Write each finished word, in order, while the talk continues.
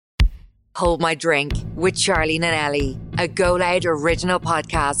Hold My Drink with Charlene and Ellie, a Go Loud original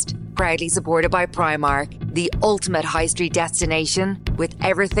podcast, proudly supported by Primark, the ultimate high street destination with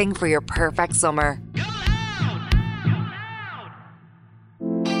everything for your perfect summer. Go loud! Go loud!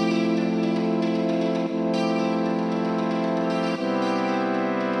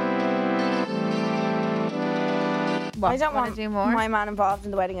 What? I don't want to do more. my man involved in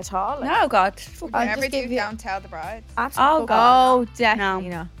the wedding at all. Like, No, God. I'll Whatever just do, give you don't tell the bride. absolute Oh, fuck all. God. Definitely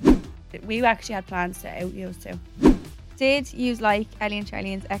not. We actually had plans to out you two. Did you like Ellie and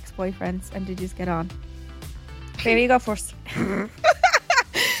Charlene's ex-boyfriends and did you get on? Baby, you go first.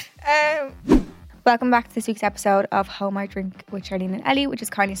 Welcome back to this week's episode of Hold My Drink with Charlene and Ellie, which is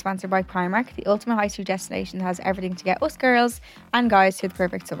kindly sponsored by Primark, the ultimate high street destination that has everything to get us girls and guys through the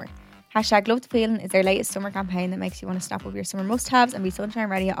perfect summer. Hashtag Love the Feeling is their latest summer campaign that makes you want to snap up your summer must-haves and be sunshine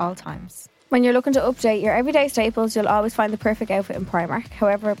ready at all times. When you're looking to update your everyday staples, you'll always find the perfect outfit in Primark.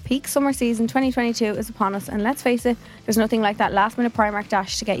 However, peak summer season 2022 is upon us, and let's face it, there's nothing like that last-minute Primark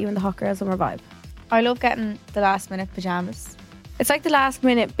dash to get you in the hot girl summer vibe. I love getting the last-minute pyjamas. It's like the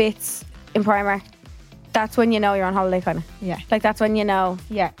last-minute bits in Primark. That's when you know you're on holiday, kind of. Yeah. Like, that's when you know,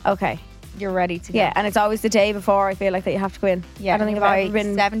 Yeah, okay. you're ready to go. Yeah, and it's always the day before I feel like that you have to go in. Yeah, I don't think I've buy ever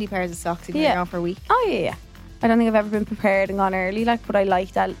been... 70 pairs of socks if Yeah. you're going for a week. Oh, yeah. I don't think I've ever been prepared and gone early, like, but I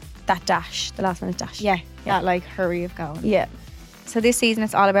like that dash, the last-minute dash. Yeah, that like hurry of going. Yeah. So this season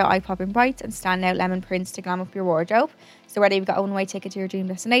it's all about eye-popping brights and standout lemon prints to glam up your wardrobe. So whether you've got a one-way ticket to your dream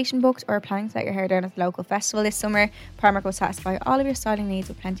destination booked or are planning to let your hair down at the local festival this summer, Primark will satisfy all of your styling needs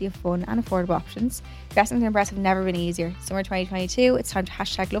with plenty of fun and affordable options. Dressing to impress have never been easier. Summer 2022, it's time to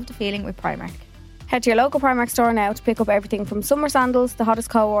hashtag Love the Feeling with Primark. Head to your local Primark store now to pick up everything from summer sandals, the hottest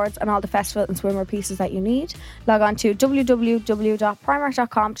cohorts, and all the festival and swimwear pieces that you need. Log on to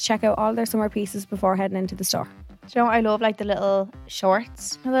www.primark.com to check out all their summer pieces before heading into the store. Do you know what I love? Like the little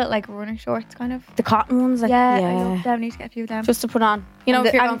shorts, the little like runner shorts kind of. The cotton ones, like, I love them. I need to get a few of them. just to put on. You know, And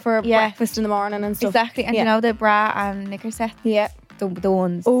if you're and- going for yeah. breakfast in the morning and stuff. Exactly. And Yeah. you know the bra and knicker set? Yeah. The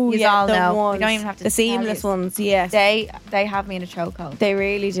ones. Oh, Yous yeah, all the know. ones. We don't even have to the tell seamless yous. ones, yes. They have me in a chokehold. They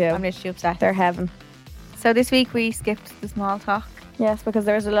really do. I'm literally upset. They're heaven. So this week we skipped the small talk. Yes, because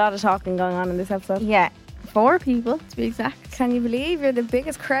there's a lot of talking going on in this episode. Yeah, 4 people to be exact. Can you believe you're the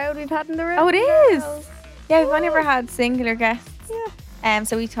biggest crowd we've had in the room? Oh, it is. Yeah, we've only ever had singular guests. Yeah.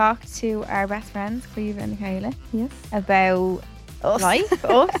 So we talked to our best friends, Creve and Kayla, Yes. about Us. life,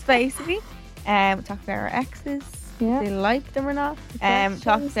 us basically. We talked about our exes, Yeah. if they like them or not. questions.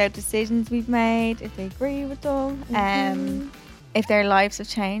 Talked about decisions we've made, if they agree with them. If their lives have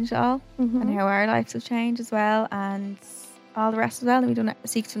changed at all, and how our lives have changed as well, and all the rest as well. And we done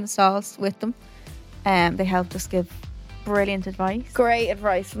Seeks from the Stalls with them. They helped us give brilliant advice. Great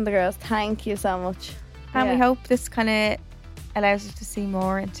advice from the girls. Thank you so much. And we Yeah. hope this kind of allows us to see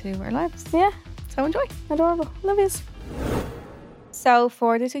more into our lives. Yeah. So enjoy. Adorable. Love yous. So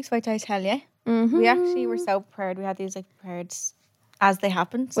for this week's Wait Till I Tell You, Mm-hmm. we actually were so prepared. We had these like prepared as they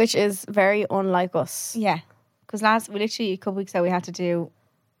happened. Which is very unlike us. Yeah. Because we literally a couple weeks ago we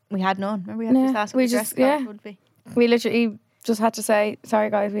had none. Remember we had this last we week, the just- dress code yeah. would be. We literally just had to say, sorry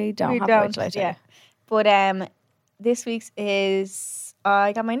guys, we don't have a Wait Till I Tell yeah. But this week's is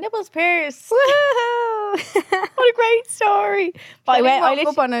I got my nipples pierced. You. Woohoo! What a great story. But I woke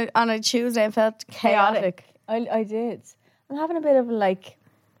literally- up on a Tuesday and felt chaotic. I did. I'm having a bit of like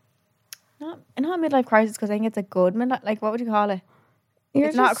not a midlife crisis because I think it's a good midlife. Like what would you call it?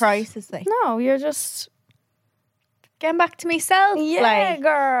 It's not a crisis. Like No, you're just getting back to myself. yeah, like,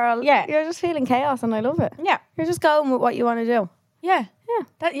 girl. Yeah. You're just feeling chaos, and I love it. yeah, You're just going with what you want to do. yeah.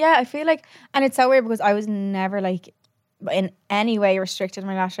 I feel like, and it's so weird because I was never like in any way restricted in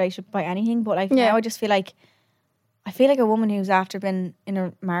my last relationship by anything. But like Yeah. now, I just feel like a woman who's after been in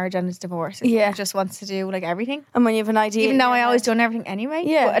a marriage and is divorced. Yeah. Just wants to do like everything, And when you have an idea, even in though your I always head- done everything anyway.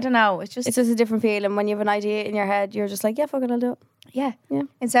 Yeah. But I don't know. It's just it's just a different feeling. When you have an idea in your head, you're just like, yeah, fuck it, I'll do it. yeah. Yeah.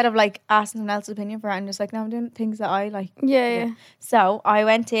 Instead of like asking someone else's opinion for it, I'm just like, no, I'm doing things that I like. Yeah. So I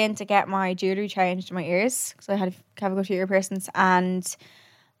went in to get my jewellery changed in my ears because I had to have a go to ear piercings, and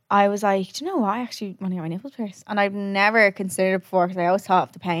I was like, do you know what? I actually want to get my nipples pierced, and I've never considered it before because I always thought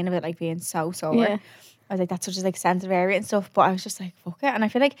of the pain of it like being so sore. Yeah. I was like, that's such a like sensitive area and stuff, but I was just like, fuck it. And I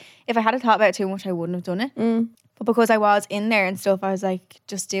feel like if I had thought about it too much, I wouldn't have done it. But because I was in there and stuff, I was like,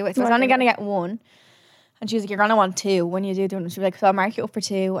 just do it. So I was only gonna get one. And she was like, you're gonna want 2 when you do it. And she was like, so I'll mark you up for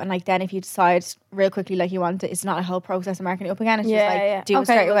 2. And like then if you decide real quickly like you want it, it's not a whole process of marking it up again. It's just like do it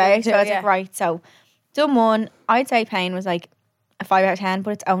straight we'll away. do So I was yeah. like, right. So done 1. I'd say pain was like a 5 out of 10,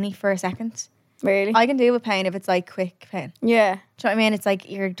 but it's only for a second. Really? I can deal with pain if it's like quick pain. yeah. Do you know what I mean? It's like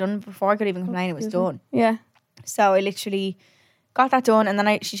you're done before I could even complain, it was done. Yeah. So I literally got that done, and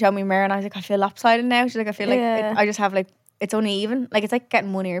then she showed me a mirror, and I was like, I feel lopsided now. She's like, I feel like I just have like, it's uneven. Like, it's like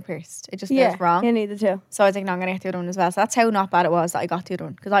getting one ear pierced. It just feels wrong. You need the two. So I was like, no, I'm gonna get the other one as well. So that's how not bad it was that I got the other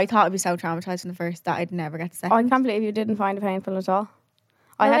one, because I thought I'd be so traumatized from the first that I'd never get the second. I can't believe you didn't find it painful at all.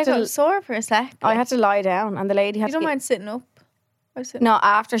 I got sore for a sec. I had to lie down, and the lady had You don't mind sitting up? No,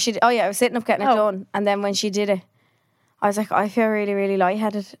 after she... I was sitting up getting it done. And then when she did it, I was like, I feel really, really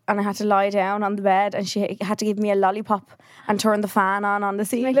lightheaded. And I had to lie down on the bed, and she had to give me a lollipop and turn the fan on the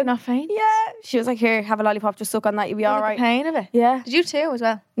ceiling. Like, not faint? Yeah. She was like, here, have a lollipop, just suck on that, you'll be all right. The pain of it? Yeah. Did you two as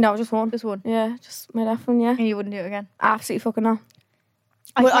well? No, just one. Just one? Yeah, just my left one, yeah. And you wouldn't do it again? Absolutely fucking not.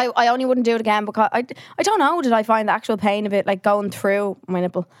 I only wouldn't do it again because I don't know, did I find the actual pain of it, like going through my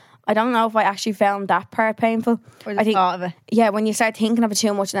nipple? I don't know if I actually found that part painful. Or the thought of it. Yeah, when you start thinking of it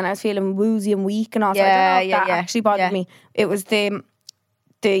too much, then I was feeling woozy and weak and all. So I don't know if that actually bothered me. It was the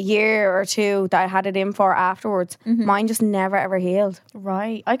year or two that I had it in for afterwards. Mine just never ever healed.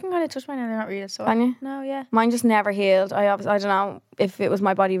 Right. I can kind of touch mine and they're not really sore. Can you? No, yeah. Mine just never healed. I don't know if it was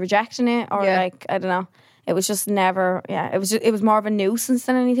my body rejecting it or like, I don't know. It was just never, it was more of a nuisance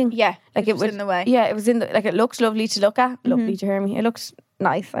than anything. Yeah. Like it was in the way. Yeah, it was in the, like it looked lovely to look at. Lovely to hear me. It looks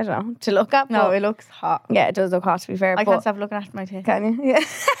nice, I don't know, to look at. No, it looks hot. Yeah, it does look hot, to be fair. I can't stop looking at my teeth. Can you? Yeah.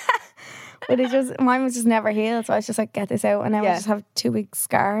 But mine was just never healed, so I was just like, get this out, and now I just have 2 big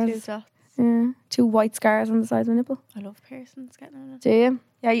scars. 2 dots. Yeah, 2 white scars on the sides of my nipple. I love piercings, getting on it. Do you?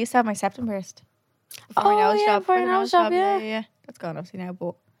 Yeah, I used to have my septum pierced. Before your nose job, yeah. Yeah. That's gone obviously now,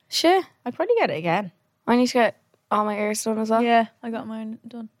 but shit, I'd probably get it again. I need to get all my ears done as well. Yeah, I got mine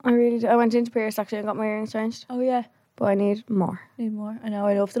done. I really do. I went into Pierce actually and got my earrings changed. Oh yeah. But I need more. Need more. I know,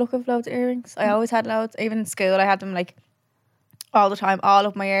 I love the look of loads of earrings. I always had loads. Even in school I had them like all the time, all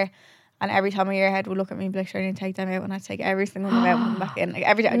up my ear. And every time my earhead would look at me and be like, sure, I need to take them out, and I'd take every single one out and put them back in. Like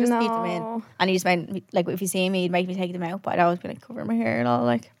every day I just keep them in. And he just made, like, if you see me, he'd make me take them out, but I'd always be like covering my hair and all,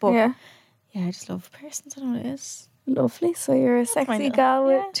 like. But yeah, I just love piercings. I don't know what it is. Lovely. So you're a sexy girl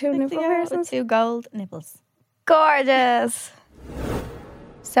with 2 nipple piercings. 2 gold nipples. Gorgeous.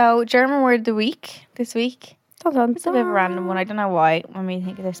 So German word of the week this week. Dun, dun, It's a bit of a random one. I don't know why when we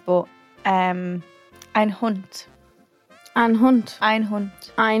think of this, but ein Hund. Ein Hund. Ein Hund.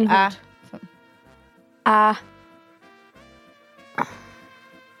 Ein Hund. I'm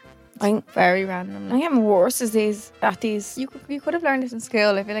very random. I'm getting worse at these. You could have learned this in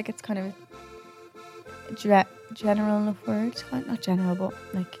school. I feel like it's kind of a general enough word. Kind of, not general, but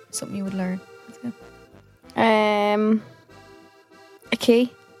like something you would learn. A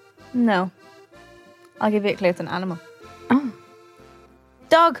key. No. I'll give you a clue. It's an animal. Oh.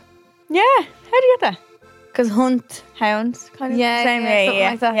 Dog. Yeah. How do you get that? Because hunt. Hound. Kind of. Yeah. Same way. Something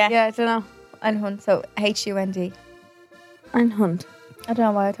like that. Yeah, I don't know. Ein Hund. So H-U-N-D. Ein Hund. I don't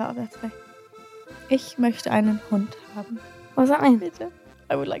know why I thought of that today. Ich möchte einen Hund haben. What does that mean? Bitte.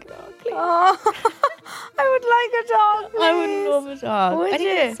 I would like a dog, please. Oh, I would like a dog, please. I would love a dog. Would I think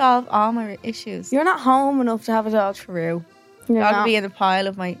it would solve all my issues. You're not home enough to have a dog. True. The dog would be in the pile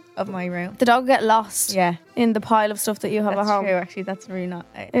of my room. The dog would get lost. Yeah. In the pile of stuff that you have at home. That's true. Actually, that's really not.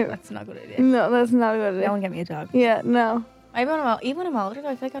 That's not a good idea. No, that's not a good idea. Don't get me a dog. Yeah, no. Even when I'm older,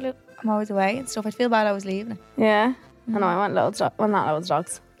 I feel like I'm always away and stuff. I feel bad I was leaving it. Yeah. I know. I want not loads of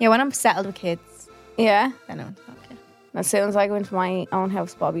dogs. Yeah, when I'm settled with kids. Yeah. Then I want a dog. Yeah. As soon as I go into my own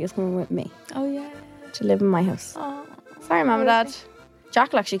house, Bobby is coming with me. Oh yeah. To live in my house. Oh. Sorry, Mum and Dad.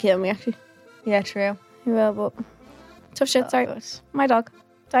 Jack will actually kill me. Actually. Yeah, true. He will, but tough shit. Sorry. My dog.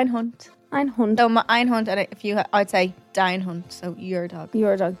 Dein Hund. Ein Hund. So my Ein Hund, and I'd say Dein Hund. So your dog.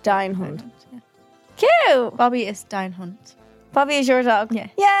 Your dog. Dein Hund. Yeah. Cute. Bobby is Dein Hund. Bobby is your dog. Yeah.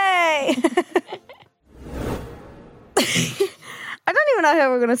 Yay. I don't even know how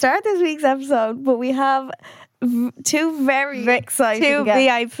we're going to start this week's episode, but we have 2 very exciting 2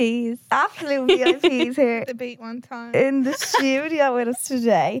 guests. VIPs. Absolute VIPs here. Debate one time. In the studio with us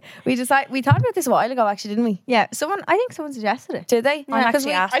today. We thought about this a while ago, actually, didn't we? Yeah, I think someone suggested it. Did they? I'm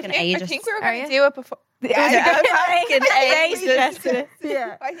actually I asking ages. think we were Are going to you? do it before. They suggested it.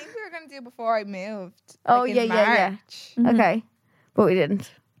 Yeah. I think we were going to do it before I moved. Oh, in yeah. March. Okay. But we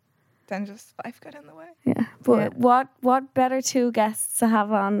didn't. Then just life got in the way. Yeah. But what better 2 guests to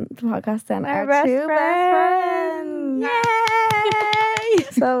have on the podcast than our best 2 best friends? Yay!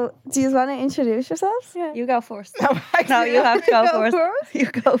 So, do you want to introduce yourselves? Yeah. You go first. No, you have to go first. You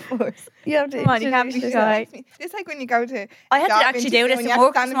go first. You have to Come on, you have to introduce go. yourself. It's like when you go to. I had to job actually do interview this and you at have to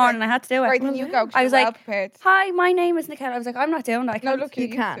work this stand morning. up. I had to do it. Right, then you go. I was like, prepared. hi, my name is Nicola. I was like, I'm not doing that. No, look, You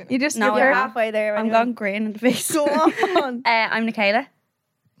can't. You just No, you're I'm not. halfway there. I'm anyway. gone green in the face. Go on. I'm Nicola.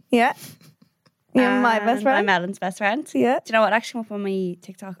 Yeah. You're my best And friend. I'm Ellen's best friend. Yeah. Do you know what actually came up on my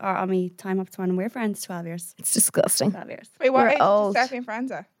TikTok or on my time up to when we're friends? 12 years. It's disgusting. 12 years. Wait, what We're age did you old. start being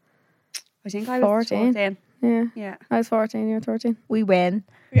friends at? I think I was 14. 14. Yeah. Yeah. I was 14, you were 13. We win.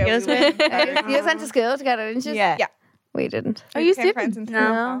 Yeah, Yes. we went. You guys went to school together, didn't you? Yeah. Yeah. We didn't. Are you became stupid? friends in No.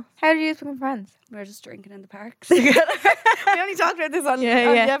 school. How did you become friends? We were just drinking in the parks. We only talked about this on, Yeah,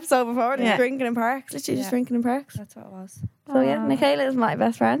 on yeah. the episode before. Just Yeah. drinking in parks. Literally just Yeah. drinking in parks. That's what it was. So yeah, Nicola is my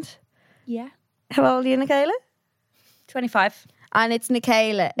best friend. Yeah. How old are you, Nicola? 25. And it's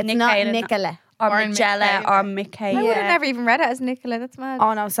Nicola. It's not Nicola, Nicola. Or Or Michaela Michaela. or I Michaela. would have never even read it as Nicola. That's mad.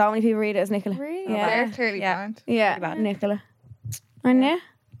 Oh no, so many people read it as Nicola. Really? Yeah. They're clearly Yeah. blind. Yeah, Pretty bad. Nicola. And yeah.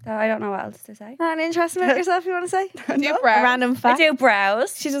 I don't know what else to say. Not interesting about yourself, you want to say? Do you A browse? random I fact. do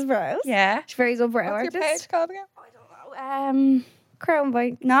brows. She does brows. Yeah. She very good brow What's your artist. page called again? Crown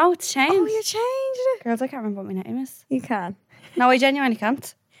bite. No, it's changed. Oh, you changed it. Girls, I can't remember what my name is. You can. No, I genuinely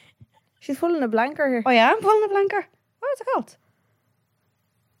can't. She's pulling a blanker here. I am pulling a blanker. What is it called?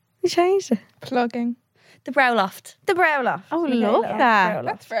 You changed it. Plugging. The Brow Loft. The brow loft. Oh, Nicola. love that. Brow loft.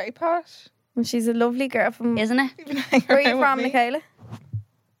 That's very posh. And she's a lovely girl from. Isn't it? Even hang Where are you around from, with me. Nicola?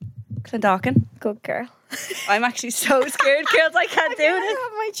 Clondalkin. Good girl. I'm actually so scared, girls. I can't do this.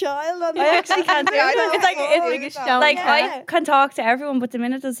 have my child on I actually can't do Yeah, I it. don't It's like, know. it's Yeah. like Yeah. I can talk to everyone, but the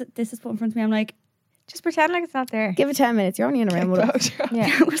minute this is put in front of me, I'm like, Just pretend like it's not there. Give it 10 minutes. You're only in a room with us. Close your eyes. Yeah.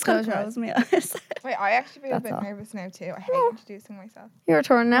 who's going Close to your close me eyes? Wait, I actually feel a That's bit all. nervous now too. I hate introducing myself. Your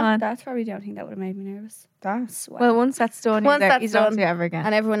turn now. That's probably the only thing that would have made me nervous. That's Well, once that's done, Once that's you don't done. do it ever again.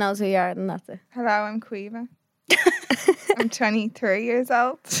 And everyone knows who you are, and that's it. Hello, I'm Quiva. I'm 23 years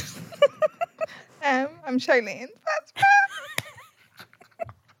old. I'm Charlene's best friend.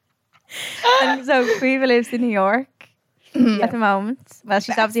 And so Quiva lives in New York at the moment. Well,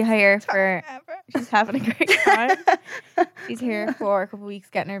 she's obviously here for. Ever. She's having a great time. She's here for a couple of weeks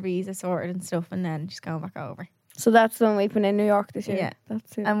getting her visa sorted and stuff, and then she's going back over. So that's when we've been in New York this year. Yeah.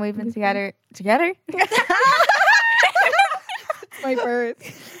 That's it. And we've been together. Together? My bird.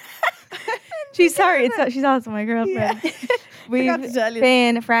 She's sorry. She's also my girlfriend. We've Forgot to tell you.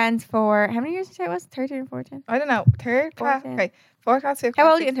 been friends for how many years did you say it was? 13 or 14? I don't know. Third class. 14. Okay. Fourth class, fifth class.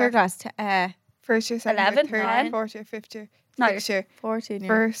 How old are you in sixth third class, class? First year, second 11, year, third 10. year, fourth year, fifth year, No, sixth year. 14. Yeah.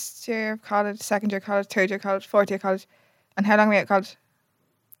 First year of college, second year of college, third year of college, fourth year of college. And how long were you at college?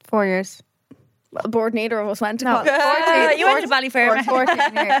 4 years. Well, bored neither of us went to No, college. 14. You went to Ballyfermot. 14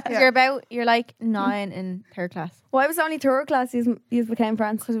 years. 'Cause Yeah. You're like 9 in third class. Why was it only third class you became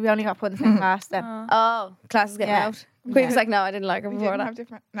friends? Because we only got put in the same class then. Oh, class is getting Yeah. out. Queen was Yeah. like, no, I didn't like her We before didn't that. have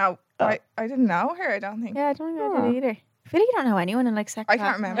different. No, I didn't know her. I don't think. Yeah, I don't think I Oh. did either. I feel like you don't know anyone in like second I class.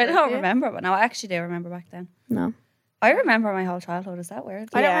 can't remember. I don't Yeah. remember, but no, I actually do remember back then. No. I remember my whole childhood. Is that weird?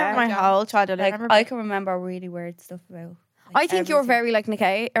 I don't Yeah, remember my I whole childhood. I Like, remember I can remember really weird stuff about. I think you're everything. very like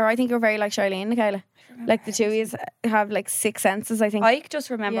Nicola, or I think you're very like Charlene, Nicola. Like the two of you have like six senses, I think. I just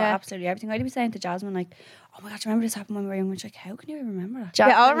remember Yeah. absolutely everything. I'd be saying to Jasmine like, "Oh my god, do you remember this happened when we were young?" And she's like, "How can you even remember that?" Yeah,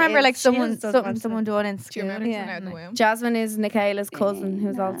 I'll Jasmine remember is- like someone does something want to- someone done in Do you school. remember Yeah. coming out of the womb? Jasmine is Nicola's cousin,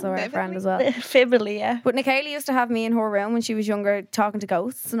 who's also our friend as well. Fibbly, yeah. But Nicola used to have me in her room when she was younger, talking to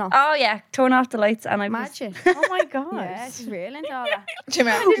ghosts and all. Oh yeah, turn off the lights and I Imagine. Oh my god. Yeah, she's real into all that. Do you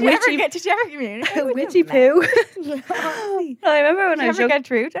remember? Did you ever communicate? with witchy them? poo. I remember when Did I you was ever young. get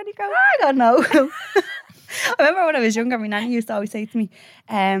through to any ghost? I don't know. I remember when I was younger, my nanny used to always say to me,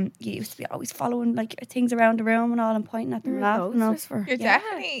 you used to be always following like things around the room and all and pointing at them and laughing and all. You're Yeah.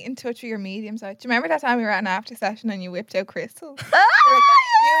 definitely in touch with your medium side. Do you remember that time we were at an after session and you whipped out crystals? Ah, You're like,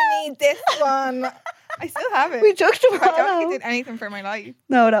 you need this one. I still have it. We took them I all don't think out. it did anything for my life.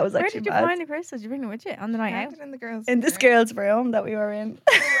 No, that was Where actually did you bad. find the crystals? Did you bring them with you on the night I out? found it in the girls' In this room. girl's room that we were in.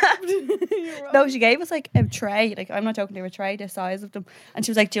 No, she gave us like a tray. Like, I'm not joking, they were a tray the size of them. And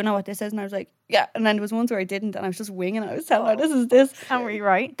she was like, "Do you know what this is?" And I was like, "Yeah." And then there was ones where I didn't, and I was just winging it. I was telling her, "This is this." And were you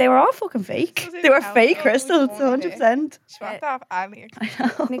right? They were all fucking fake. Was it They were how fake close crystals, was 100%. Swapped off Ali. I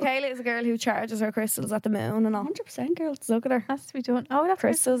know. Nicola is a girl who charges her crystals at the moon and all. 100% girls. Look at her. Has to be done. Oh, that's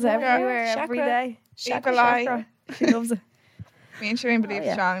Crystals good. everywhere, Yeah. every Chakra. day. Evil eye. She loves it. Me and Shireen believe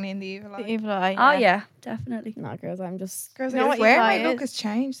yeah. strongly in the evil The eye. evil eye. Oh, yeah, definitely. No, girls, I'm just. Girls, You know I what swear evil my eye look is? has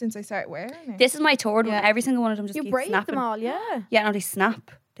changed since I started wearing it. This is my third one. Yeah. Every single one of them just You keeps break snapping. them all, yeah. Yeah, no, they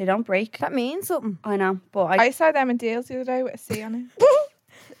snap. They don't break. That means something. I know, but I saw them in deals the other day with a C on it.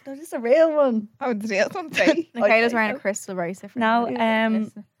 That is a real one. Oh, the deals on fake. Nicola's wearing a crystal bracelet. For No, me.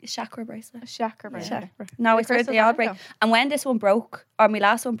 chakra bracelet. a chakra bracelet. No, The I swear crystals they all are break. though. And when this one broke, or my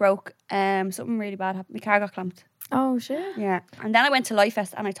last one broke, something really bad happened. My car got clamped. Oh, shit. Yeah. And then I went to Life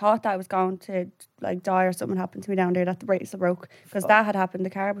Fest and I thought that I was going to like die or something happened to me down there, that the bracelet broke. Because that had happened, the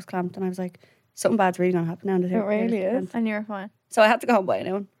car was clamped and I was like, something bad's really going to happen now. It really is. And you're fine. So I had to go home and buy a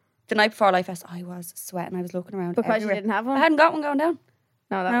new one. the night before Life Fest, I was sweating. I was looking around Because everywhere. you didn't have one? I hadn't got one going down.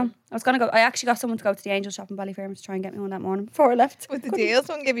 No, that No, one. I was gonna go. I actually got someone to go to the Angel shop in Ballyfermot to try and get me one that morning before I left. With the deals,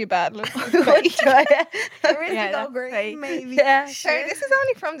 won't give you bad luck. There is Yeah, the Go that's Green, right. maybe. Yeah. Sorry, this is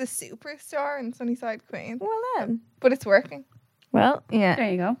only from the Superstore in Sunnyside, Queens. Well then. But it's working. Well, Yeah. There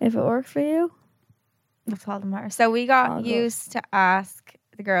you go. if it works for you. That's all that matters. So we got All good. used to ask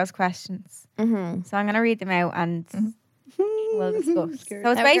the girls questions. Mm-hmm. So I'm going to read them out and we'll discuss. So it's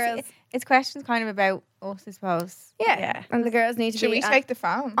Now, basically girls- it's questions kind of about us, I suppose. Yeah. Yeah. And the girls need to Should be we take the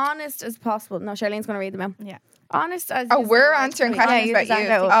phone? honest as possible. No, Charlene's going to read them out. Yeah. Honest as Oh, you we're like answering to be. questions you about you.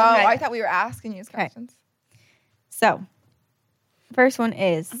 present Oh, it. Okay. I thought we were asking you questions. So first one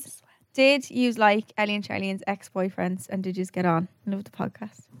is, did you like Ellie and Charlene's ex-boyfriends and did you get on? I love the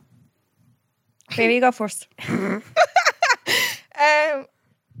podcast. Baby, you go first. Yeah.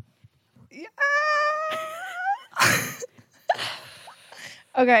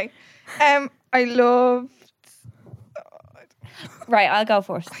 Okay. I loved. Right, I'll go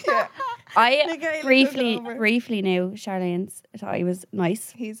first. Yeah, I Michaela briefly knew Charlene's. I thought he was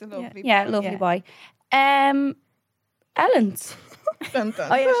nice. he's a lovely. Yeah, lovely Yeah. boy. Ellen's. Dun,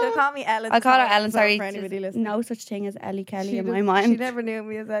 dun. Oh yeah, she'll call me Ellen. I'll call her so Ellen. it's Sorry, for anybody there's listening. no such thing as Ellie Kelly in my She mind. never knew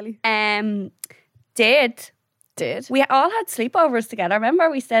me as Ellie. Did Did we all had sleepovers together? Remember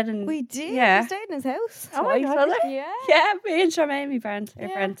we stayed in. we did? Yeah. We stayed in his house. Oh my God, was it? Yeah. Yeah, me and Charmaine, my friend, our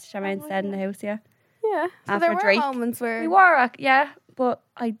Yeah. friend Charmaine, Oh my stayed in the house. Yeah, Yeah. So After there were Drake. moments where we were. Yeah, but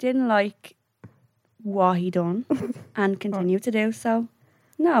I didn't like what he done and continued to do. So,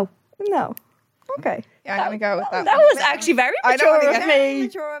 no, no. Okay. Yeah, I'm gonna go with that. that one. was actually very I don't mature wanna of get- me.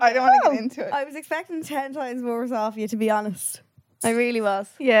 I don't want to get into it. I was expecting 10 times worse off you, to be honest. I really was.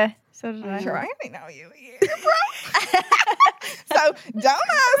 Yeah, so did I. Sure, I only know you a year, bro. So don't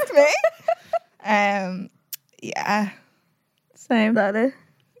ask me. Yeah, Same. That it?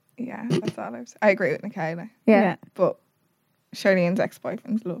 yeah. That's all I agree with Michaela, Yeah. but Charlene's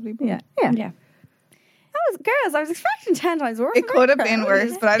ex-boyfriend's lovely. But Yeah. Yeah. Yeah. That was, girls, I was expecting 10 times worse. It could have been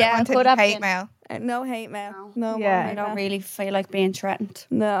worse, but I don't Yeah, want it could to have hate been. mail. No hate mail. No. Yeah. more I hate don't mail. really feel like being threatened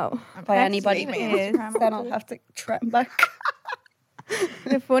No. by anybody. Actually, It is. Then I'll have to threaten back.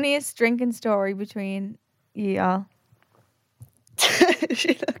 The funniest drinking story between you all. She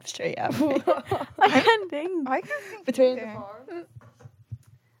looked straight at me. I can't think. I can't think Between either. the four.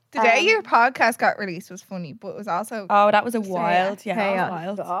 The day your podcast got released was funny, but it was also Oh, that was a wild. Yeah, Chaos. that was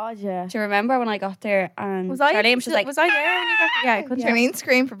wild. God, yeah. Do you remember when I got there and Was I? Charlene was just like, was I there when you got? Yeah, I couldn't. Charlene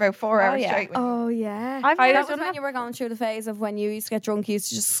screamed for about 4 hours yeah. straight. When Oh, yeah. I've That never was done when that. you were going through the phase of when you used to get drunk, you used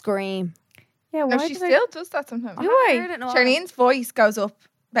to just scream. Yeah, no, why she did I- still does that sometimes. Do I? heard it in a while. Charlene's voice goes up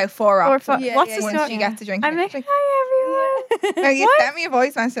about 4 octaves Yeah, what's yeah, the when story? she gets to drink. I'm like, Like, hi everyone. no, you What? sent me a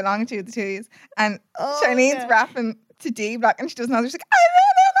voice message along to the two of you, and Oh, Charlene's yeah. rapping to D Block, and she doesn't know. She's like, I'm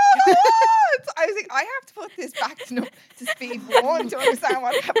in it all the words. I was like, I have to put this back to speed 1 to understand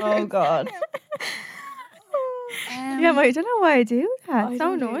what happened. oh God. Yeah, but I don't know why I do that. I It's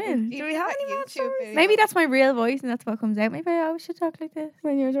so don't either. annoying. Do we have any YouTube videos? Maybe that's my real voice and that's what comes out. Maybe I always should talk like this.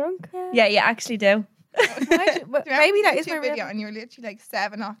 When you're drunk? Yeah, you actually do. Why should- but Do you remember maybe the that is my YouTube real. video, and you're literally like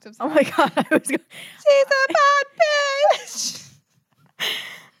 7 octaves. Oh my god, I was going. She's a bad bitch.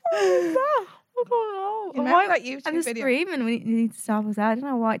 I don't know. You And remember why- that YouTube and the video? screaming when you need to stop was that. I don't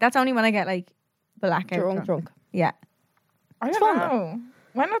know why. That's only when I get like blackout. Drunk. Yeah. I don't fun, know.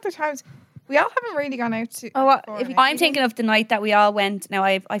 When other times we all haven't really gone out to. Oh, what? for If an you- I'm thinking of the night that we all went. Now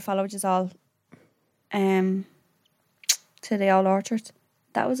I followed us all to the Old Orchard.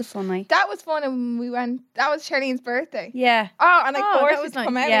 That was a fun night. That was fun, and we went. That was Charlene's birthday. Yeah. Oh, and I Oh, forced that you was to nice.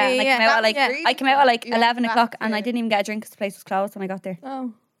 come out. Yeah, yeah, and I yeah, came out that at like was really I came out at like fun. 11 Yeah, o'clock, and I yeah. didn't even get a drink because the place was closed when I got there.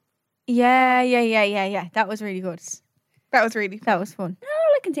 Oh. Yeah. That was really good. That was really fun. That was fun.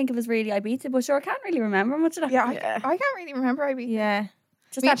 All I can think of is really Ibiza, but sure, I can't really remember much of that. Yeah, Yeah. I can't really remember. I Yeah.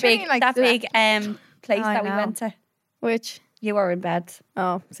 Just Me that and big, Charlene, like, that big place I that we know. went to. Which? You were in bed.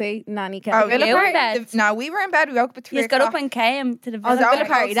 Oh, see, nanny Oh, kept you Villa were Party. in bed. No, we were in bed. We woke up at 3 You just got o'clock. up and came to the Oh, villa the Villa Villa party.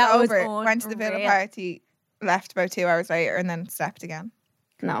 Party, that was Went to the Villa unreal. Party. Left about 2 hours later, and then slept again.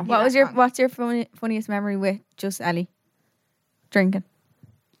 No. What was your What's your funniest memory with just Ellie drinking?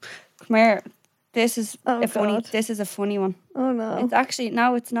 Come here. This is Oh, a funny. God. This is a funny one. Oh, no. It's actually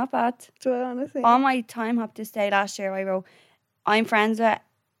no, it's not bad. Do I honestly? On my time hop this day last year, I wrote, "I'm friends with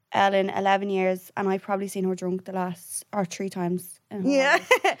Ellen 11 years, and I've probably seen her drunk the last or 3 times." in her Yeah.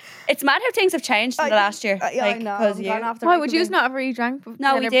 life." It's mad how things have changed in the last year. Yeah, I know. because I'm you. gone off the Why would you recommend- not have really drank?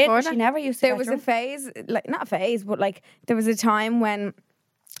 No, we did. Before But she that? never used to. There get was a drunk. phase, like not a phase, but like there was a time when,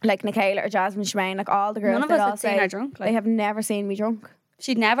 like Nicola or Jasmine, Shemaine, like all the girls, None of they'd us all had seen say her drunk. they Like, have never seen me drunk.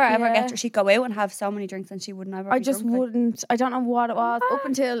 She'd never ever Yeah. get. She'd go out and have so many drinks, and she would never. I be just drunk, like. wouldn't. I don't know what it was up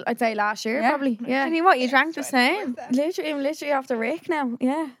until I'd say last year, Yeah. probably. Yeah, I mean, what you drank the same? literally, I'm literally off the rake now.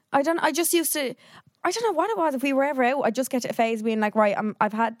 Yeah, I don't. I just used to. I don't know what it was. If we were ever out, I'd just get to a phase being like, right,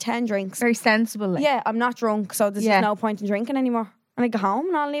 I've had 10 drinks. Very sensible. Like. Yeah, I'm not drunk, so there's Yeah. just no point in drinking anymore. And I go home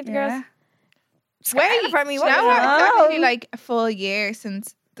and I'll leave the girls. Yeah. Wait, from me. do What you know was what? it? It's actually like a full year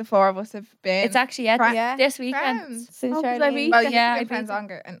since the four of us have been. It's actually this weekend. friends. Since Oh, 'cause Charlene- I beat- Well, yeah, Yeah, you've I been friends beat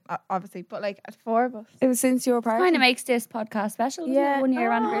longer, and obviously, but like at four of us. It was since your party. Kind of makes this podcast special. Isn't Yeah. it? 1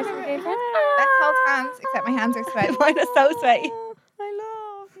 year anniversary. of being friends. Let's hold hands, except my hands are sweaty. Mine is so sweaty. I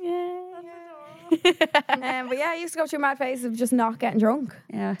love. Yeah. But yeah, I used to go through mad phases of just not getting drunk.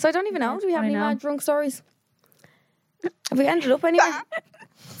 Yeah. So I don't even know. Do we have I any know. mad drunk stories? Have we ended up anywhere?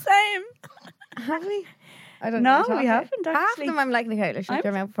 Same. Have we? I don't No, know. we haven't Half actually. of them I'm like, Nicola, shut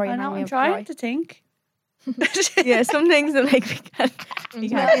your mouth before you I hang know. me I'm up. trying to think. Yeah, some things are like we can't. Me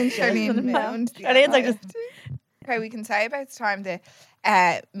can't and Charlene moaned the Charlene's like other night. Okay, we can say about the time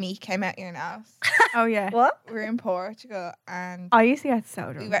that meat came out your nose. Oh yeah. What? We were in Portugal and I used to get so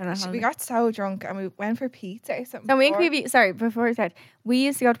we, drunk. on a we holiday. got so drunk and we went for pizza or something. So me and before. Queevy, sorry, before I said, we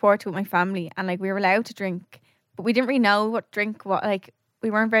used to go to Portugal with my family and like we were allowed to drink, but we didn't really know what drink, like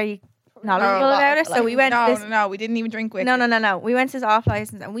we weren't very knowledgeable about it. So we went No, to this, no, we didn't even drink with. no. We went to this off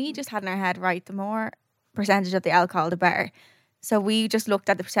license and we just had in our head, right, the more percentage of the alcohol, the better. So we just looked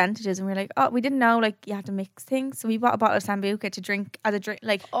at the percentages and we were like, oh, we didn't know like you had to mix things. So we bought a bottle of Sambuca to drink as a drink,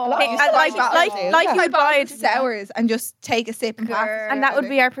 like Like, you would buy it. sours and just take a sip and pass it. And that would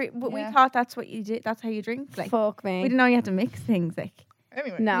be our but we Yeah. thought that's what you did. That's how you drink. Like Fuck we me. didn't know you had to mix things. Like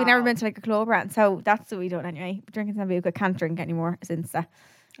Anyway. No. we've never been to like a club brand, so that's what we done anyway. Drinking Sambuca, can't drink anymore since that.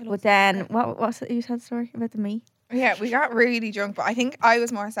 But then what's it you said story about the meat? Yeah, we got really drunk, but I think I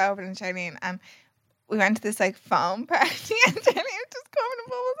was more sober than Charlene, and we went to this like foam party, and Charlene was just coming to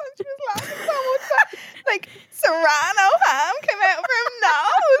bubbles, and she was laughing so much that like Serrano ham came out from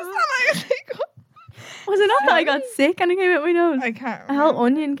nose, and I was like, Was it not that I got sick and it came out my nose? I can't. A whole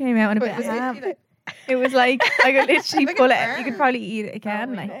onion came out and a But bit it of was ham. literally It was like I could literally Like a pull it. burn. You could probably eat it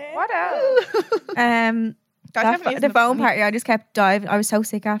again. Like what else? the foam party, I just kept diving. I was so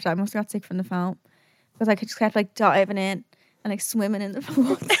sick after. I must have got sick from the foam because I just kept like diving in and like swimming in the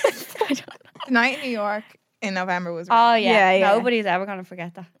foam. The night in New York in November was. Oh yeah. Yeah. Nobody's ever gonna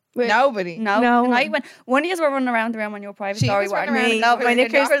forget that. Nobody. No. No. The night when one of you were running around the room on your private She story. was weren't running you? around No, my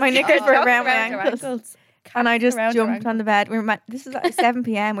knickers were around my ankles. And I just around your jumped on the bed. We were this is at 7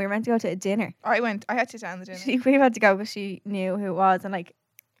 p.m. We were meant to go to a dinner. I had to down the dinner. We had to go because she knew who it was, and like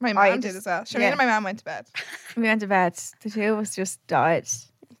My I mom did just- as well. Charlene yeah. and my mom went to bed. we went to bed. The two of us just died.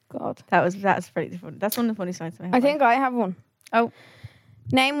 God. That's pretty fun. That's one of the funniest nights I had. I think I have one. Oh.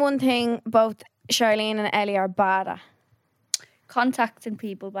 Name one thing both Charlene and Ellie are bad at. Contacting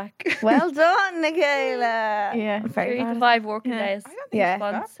people back. Well done, Nicola. Yeah. Very 3 to bad. 5 working Yeah. days. I don't think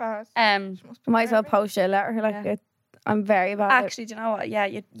Yeah. she's that bad. Might as well post you a letter. Like Yeah. I'm very bad. at- Actually, do you know what? Yeah,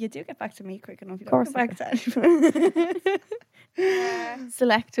 you do get back to me quick enough. You Of course don't get back to anyone.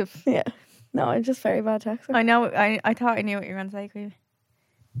 Selective. Yeah. No, I'm just very bad texting. I know. I thought I knew what you were going to say, Queevy.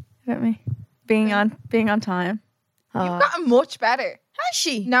 About me being on time. Oh. You've gotten much better. Has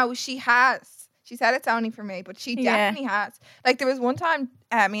she? No, she has. She said it's only for me, but she Yeah. definitely has. Like there was one time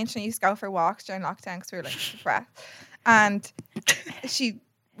me and Shane used to go for walks during lockdown because we were like depressed, and she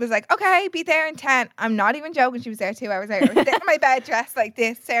was like, "Okay, be there in 10." I'm not even joking. She was there 2 hours later. I was sitting in my bed dressed like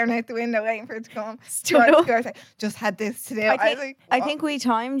this, staring out the window, waiting for it to come. Stood up. I was like, just had this to do. I I think, was like, I what? think we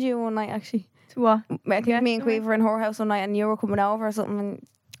timed you one night actually. To what? I think me and Queeve were in her house one night and you were coming over or something and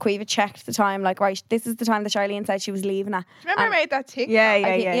Queeve checked the time like, right, this is the time that Charlene said she was leaving at. Remember I made that TikTok? Yeah, I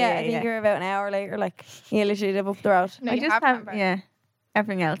think, yeah. I think you're about an hour later, like you literally live up the road. No, I you just haven't, have Amber. yeah.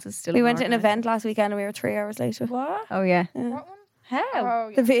 Everything else is still. We went to an organised. event last weekend and we were 3 hours later. What? Oh yeah. What one? How?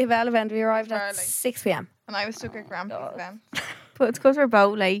 Oh, The yeah. VFL event, we arrived at Early. 6 p.m. And I was stuck at Grandpa's event. But it's because we're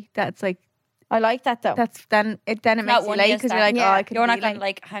both late. That's like I like that though. then it Not makes you one late you because you're start. like, Yeah. oh, I could You're not be going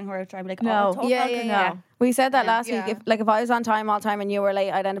like, to like hang around trying to be like, No. oh, tough Yeah, luck, yeah, and yeah. We said that last Yeah. week. If I was on time all time and you were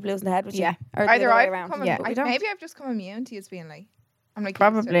late, I'd end up losing the head with you. Yeah. Or the Either other way I've around. become, Yeah. But we don't. maybe I've just come immune to you being late. I'm like used to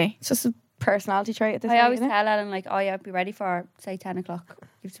it. probably. It's just a personality trait at this I point, always isn't tell it? Ellen like, oh yeah, be ready for say 10 o'clock.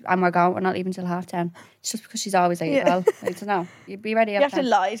 And we're not leaving till 10:30. It's just because she's always late as well. Like, so no, you'd be ready You at have to 10.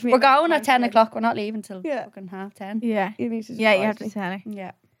 lie to me. We're about going the at time 10 to o'clock. We're not leaving till Yeah. fucking 10:30. Yeah. You need to Yeah, you lie have to to me. tell her.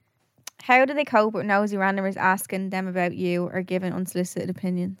 Yeah. How do they cope with nosy randomers asking them about you or giving unsolicited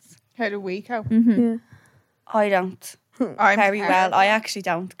opinions? How do we cope? Mm-hmm. I don't. I'm Very well. terrible. I actually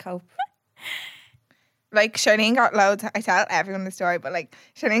don't cope. Like Charlene got loads. I tell everyone the story, but like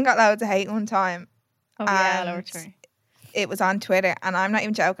Charlene got loads of hate one time. Oh yeah, I know And what you're saying. it was on Twitter, and I'm not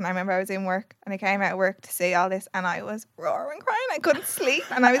even joking. I remember I was in work, and I came out of work to see all this, and I was roaring, crying. I couldn't sleep,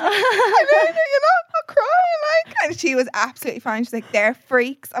 and I was like, I'm crying, like. And she was absolutely fine. She's like, they're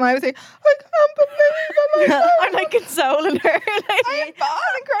freaks, and I was like, I can't believe it. I'm like consoling her. Like, I'm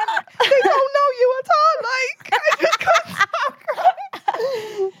bawling, crying. They don't know you at all. Like, I just couldn't stop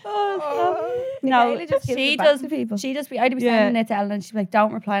crying. No, Michaela just gives she it back does. to people. She just be. I'd be Yeah. sending it to Ellen, and she'd be like,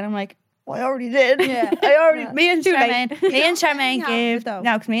 "Don't reply." And I'm like, well, I already did. Yeah. I already. Me and Too late. Charmaine. Me and Charmaine have it, give. though.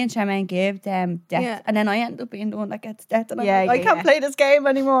 No, because me and Charmaine give them death, Yeah. and then I end up being the one that gets death, and I'm Yeah, like, I yeah, can't yeah. play this game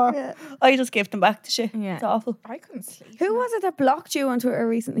anymore. I just give them back to shit. Yeah. It's awful. I couldn't sleep. Who was it that blocked you on Twitter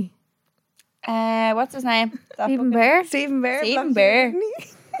recently? What's his name? That Stephen fucking- Bear. Stephen Bear. Stephen Bear.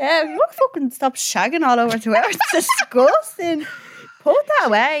 Yeah, you want to fucking stop shagging all over Twitter. It's disgusting. Put that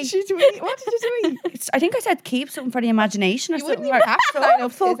away. What did you tweet? I think I said keep something for the imagination or You something. wouldn't even have to sign up to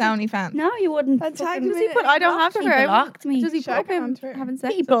his fucking- OnlyFans. No, you wouldn't. Tag Fucking- him Does he in it. put- I don't have to. He blocked me. Does he Shag put him on him Twitter. having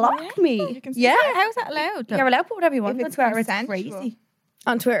sex? He blocked me. You can Yeah. How's that allowed? You're allowed to put whatever you want If on it's Twitter. It's consensual. crazy.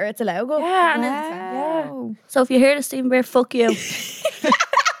 On Twitter, it's illegal. Yeah, and Wow. So if you hear the Stephen Bear, fuck you.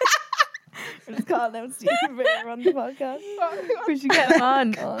 Just calling out Stephen Bear on the podcast. We should get him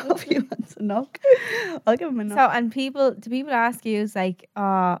on. If you want to knock, I'll give him a knock. So, and do people ask you, like,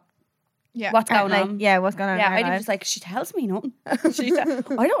 Yeah. What's going like, on? yeah, what's going on? Yeah, in I'd their be lives? just like, she tells me nothing.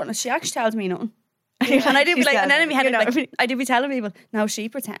 I don't know. She actually tells me nothing. And I do be She's like, and then telling in my me, head, you I'd be know. like, I do be telling people, no, she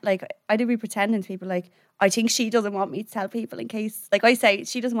pretend, like, I do be pretending to people, like, I think she doesn't want me to tell people in case, like, I say,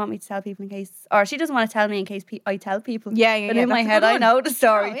 she doesn't want me to tell people in case, or she doesn't want to tell me in case I tell people. Yeah, yeah, But yeah. in my that's a head, good I one. know the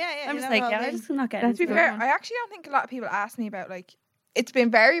story. Oh, yeah, yeah, I'm you just know like, all yeah, the- I'm just not getting That's To into be it. fair, I actually don't think a lot of people ask me about, like, it's been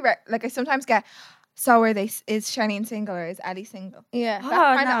very rare. Like, I sometimes get, so are they, is Charlene single or is Ellie single? Yeah. That's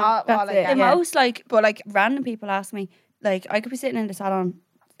kind of no, all that's I it, get. The yeah. most, like, But, like, random people ask me, like, I could be sitting in the salon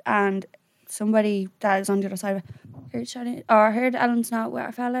and somebody that is on the other side of it, heard Charlene, or heard Ellen's not with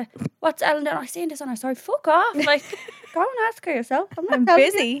a fella. What's Ellen doing? I seen this on her story. Fuck off. Like, go and ask her yourself. I'm not I'm telling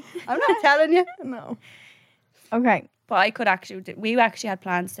busy. You. I'm not telling you. No. Okay. But I could actually, we actually had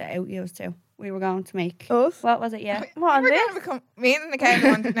plans to out you too. We were going to make, Us? what was it? Yeah. What we're is going to become, me and Michaela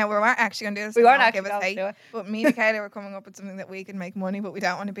wanted, now we weren't actually going to do this. We so weren't don't actually give us going to hate, do it. But me and Michaela were coming up with something that we could make money, but we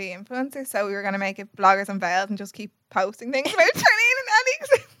don't want to be influencers. So we were going to make it bloggers unveiled and just keep posting things about Charlene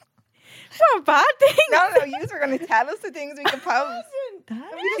and Ellie. not a bad thing? No, you were going to tell us the things we could post.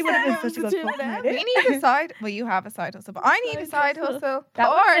 She would have been such a good fucking idea. We need a side. Well, you have a side hustle, but I need a side hustle.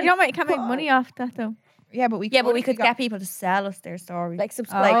 You can't make money off that though. Yeah, but we could get people to sell us their story. Like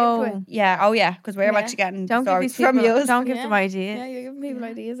subscribe to it. Yeah, because we're Yeah. actually getting Don't give stories these people. from you. Don't give Yeah. them ideas. Yeah, you're giving people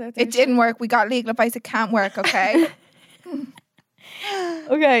ideas out there. It didn't work. We got legal advice. It can't work. Okay.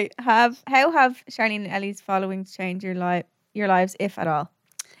 Okay. How have Charlene and Ellie's followings changed your lives, if at all?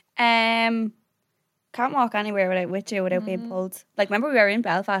 Can't walk anywhere with you without being pulled. Like, remember we were in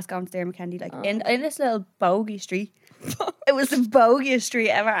Belfast going to Dermot Kennedy, like in this little bogey street. It was the bogiest street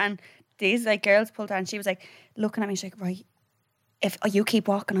ever, and these like girls pulled her, and she was like looking at me. She's like, right, if you keep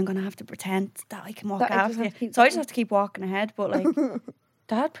walking, I'm gonna have to pretend that I can walk That I just after you. have to keep So I just have to keep walking ahead. But like,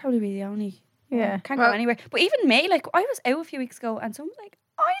 that'd probably be the only. Yeah. Can't go Well- anywhere. But even me, like, I was out a few weeks ago, and someone was like,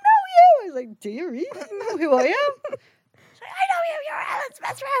 I know you. I was like, do you really know who I am? She's like, I know you. You're Ellen's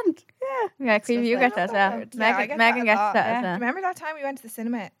best friend. Yeah, Creevy, you get that as well. Yeah, I Megan get gets that a lot. that as Yeah. well. Remember that time we went to the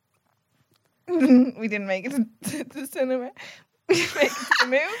cinema? We didn't make it to the cinema. We didn't make it to the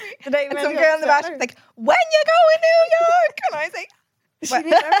movie. Did they And make some it girl in the back better? was like, "When you go in New York?" And I was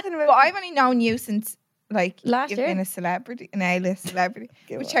like, "Well, I've only known you since like Last you've year? been a celebrity, an A-list celebrity."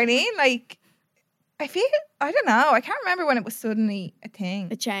 With Charlene, like, I feel I don't know. I can't remember when it was suddenly a thing.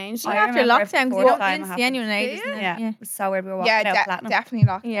 It changed. I After remember lockdown, before because time you didn't see happened. anyone in ages. Yeah. and Yeah. then- It was so weird. We were walking Yeah, out platinum. definitely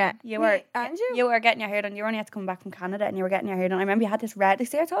locked. Yeah. You were, and you were getting your hair done. You only had to come back from Canada, and you were getting your hair done. I remember you had this red.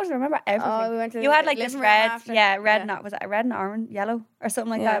 See, I told you. I remember everything. Oh, we went to you had like this living room red, after. yeah, red. Yeah. Not was it a red and orange, yellow, or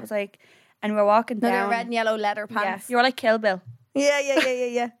something like Yeah. that? It was like, and we were walking No, they down. were red and yellow leather Yeah, pants. you were like Kill Bill.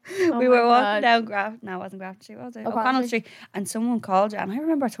 Yeah. We my were walking God. down Grafton. No, it wasn't Grafton Street. Was it O'Connell O'Connell Street? And someone called you, and I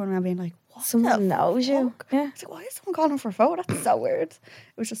remember turning around being like, "What Someone the knows you. fuck?" Yeah. I was like, "Why is someone calling for a photo? That's so weird." It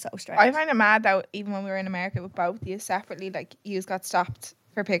was just so strange. I find it mad though. Even when we were in America with both of you separately, like you got stopped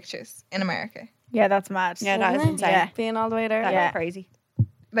for pictures in America. Yeah, that's mad. yeah, that is Isn't it? insane. Yeah. Being all the way there. That Yeah. is crazy.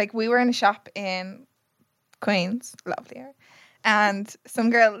 Like we were in a shop in Queens, lovely area, and some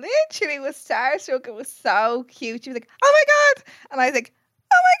girl literally was starstruck. It was so cute. She was like, "Oh my god," and I was like,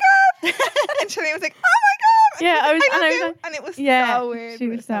 "Oh my god," and Shirley was like, "Oh my god." Yeah, I was- and I love was you. like- and it was Yeah, so weird. she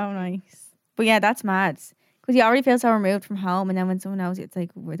but was it's so nice. But yeah, that's mad. Because you already feel so removed from home, and then when someone knows you, it's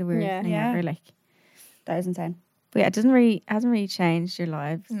like the weirdest Yeah. thing Yeah. ever. Like, That is insane. but yeah, it hasn't really changed your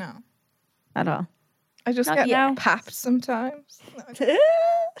lives No. at all. I just Not get yet. papped sometimes. No, I don't.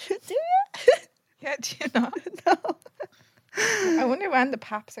 Do you? Yeah, do you not? No. I wonder when the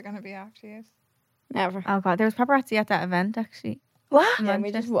paps are going to be after you. Never. Oh god, there was paparazzi at that event actually. What? Yeah,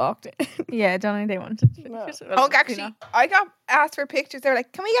 we just walked it. Yeah, I don't think they wanted to. No. Oh, actually, I got asked for pictures. They were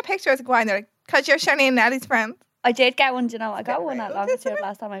like, "Can we get pictures?" I was like, "Why?" And they're like, "Cause you're Shani and Nelly's friend." I did get one, do you know? I got one at Longitude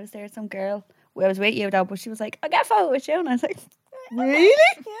last time I was there. Some girl, I was with you though, but she was like, "I got a photo with you," and I was like, "Really?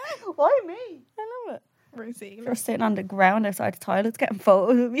 Yeah. Why me?" I love it. Rosie. We're sitting on the ground outside the toilets getting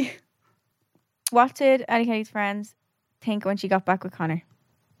photos of me. What did Ellie Kelly's friends think when she got back with Connor?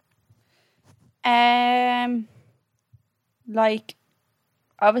 Like,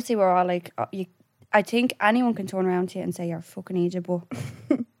 obviously we're all like, I think anyone can turn around to you and say you're a fucking idiot, but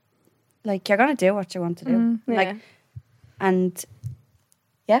like you're gonna do what you want to do, like, Yeah. and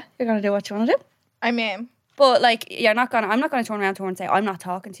yeah, you're gonna do what you want to do. I mean, But like, I'm not gonna turn around to her and say I'm not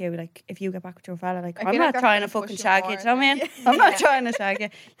talking to you. Like, if you get back with your fella, like I I'm feel not like that's trying to gonna fucking push you shag you. more. Do you know what I mean? I'm not trying to shag you.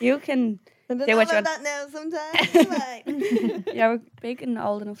 You can do what you want. that now sometimes. You're big and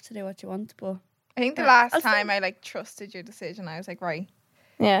old enough to do what you want, but I think the last time I like trusted your decision, I was like, right.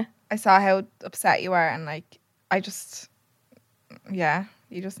 Yeah. I saw how upset you were, and like, I just, yeah,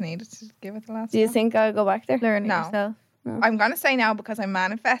 you just needed to give it the last. Do you one. think I'll go back there? Learn it No. yourself. I'm gonna say now because I'm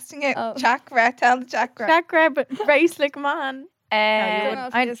manifesting it. Oh. Chakra, tell the chakra. Chakra, but race like man. I don't um, know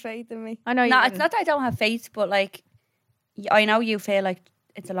if I- he has faith in me. I know you. no, it's wouldn't. not that I don't have faith, but like, I know you feel like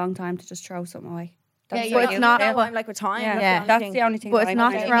it's a long time to just throw something away. That's Yeah, what but it's you not- feel. but- I'm like with time. Yeah. That's, That's the the only thing. But that it's I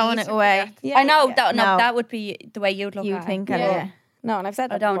not know. throwing it away. Yeah. I know Yeah. that. No, No. that would be the way you'd look You at think it. at Yeah. it. No, and I've said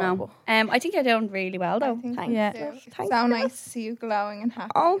that I don't before, know. I think you're doing really well I though. think Thanks. Yeah. so. It's Thanks, so girl. nice to see you glowing and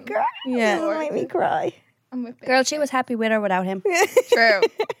happy. Oh, girl. Yeah. You make me cry. I'm with Girl, she was happy with or without him. true,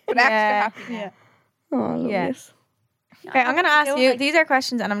 but extra Yeah. happy now. Oh, I love Yeah. this. Okay, I'm gonna ask you. These are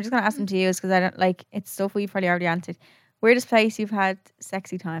questions, and I'm just gonna ask them to you because I don't like it's stuff we've probably already answered. Weirdest place you've had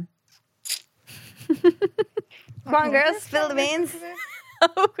sexy time? Come on, girls, spill the beans.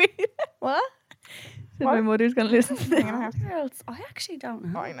 What? My mother's gonna listen to this. Girls, I actually don't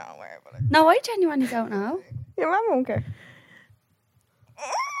know. I know where, but No, I genuinely don't know. Your mum won't care.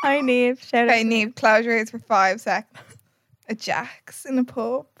 I need shout out. I need close your ears for 5 seconds. A Jack's in a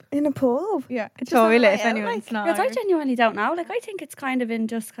pub. In a pub? Yeah. a toilet if out, anyone's not. Girls, I genuinely don't know. Like, I think it's kind of in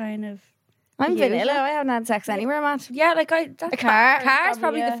just kind of. I'm Usual. vanilla. I haven't had sex anywhere, Matt. Yeah, like that's A car, Car's probably,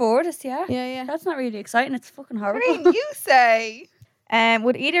 probably the yeah. furthest, yeah. Yeah. That's not really exciting. It's fucking What horrible. do you say?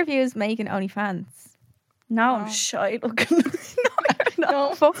 Would either of you make an OnlyFans? No, I'm shy looking.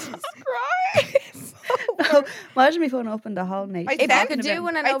 No, fuck. Imagine me putting up in the whole nation. I'd If sell- you could do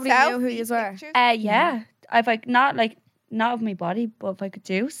one and I'd nobody sell knew who you were. pictures. Yeah. If I not of my body, but if I could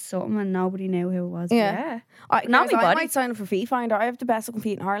do something and nobody knew who it was, Yeah. Not Not my I body. might sign up for Feet Finder. I have the best looking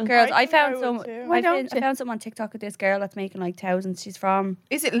feet in Ireland. Girls, I think found I would some. too. Why I don't found something on TikTok with this girl that's making like thousands. She's from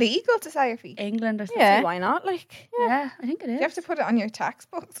Is it legal to sell your feet? England or something. Yeah. Why not? Like, Yeah, I think it is. You have to put it on your tax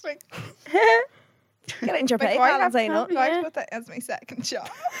books. Like, get it in your like PayPal and say no. I'd like to put that as my second job.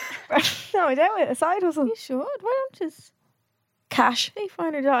 No, I doubt it. A side hustle. You should. Why don't you just Cash.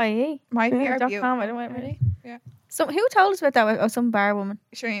 feetfinder.ie? Might be our .com, beauty. I don't know really. Yeah. So who told us about that? Oh, some bar woman.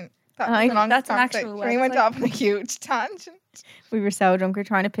 Shireen, that I- was a long that's an conversation. actual Shireen went website. off on a huge tangent. We were so drunk. We were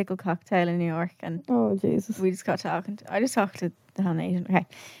trying to pickle cocktail in New York, and Oh, Jesus. we just got talking. I just talked to the whole nation. Okay.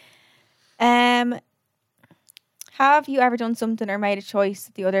 Have you ever done something or made a choice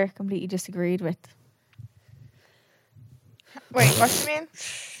that the other completely disagreed with? Wait, what do you mean?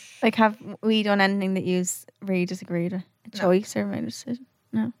 Like, have we done anything that you really disagreed with? A No. choice or made a decision?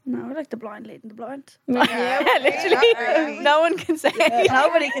 No, I like the blind leading the blind. Yeah, literally. not really. No one can say.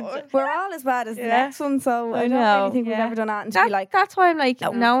 Nobody can. We're all as bad as the Yeah. next one, so I I don't know, really think we've yeah. ever done that and to be like, That's why I'm like,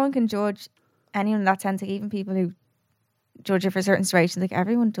 no one can judge anyone in that sense. Like, even people who judge you for certain situations, like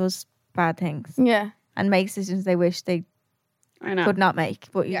everyone does bad things yeah. and makes decisions they wish they I know. could not make,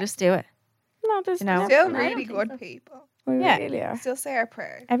 but you Yeah. just do it. No, there's You know. Still I don't really think good so. people. We Yeah. really are. Still say our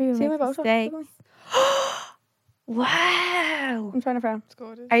prayers. Everyone See my makes boat? mistakes. Wow. I'm trying to frown. It's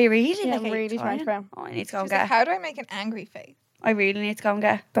good. Are you really? Yeah, like, I'm are you really trying to trying? frown. Oh, I need to go and She's like, get. how do I make an angry face? I really need to go and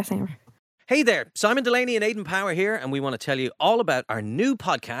get. Best thing ever. Hey there, Simon Delaney and Aidan Power here, and we want to tell you all about our new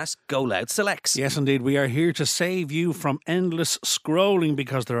podcast, Go Loud Selects. Yes, indeed. We are here to save you from endless scrolling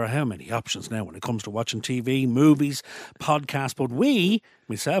because there are how many options now when it comes to watching TV, movies, podcasts. But we,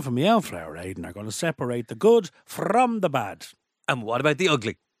 myself and my Elflower, Aidan, are going to separate the good from the bad. And what about the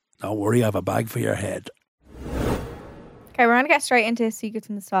ugly? Don't worry, I have a bag for your head. Okay, we're going to get straight into Secrets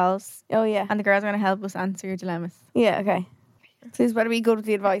in the Stalls, Oh, yeah. and the girls are going to help us answer your dilemmas. Yeah, okay. So you better be good with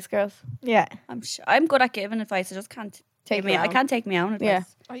the advice, girls. Yeah. I'm good at giving advice. I just can't Take me. I can't take my own advice. Yeah.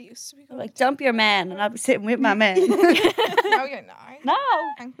 I used to be good. Like, dump your man, and I'll be sitting with my man. No, you're not. No.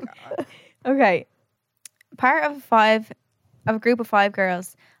 Thank God. Okay. Part of a group of 5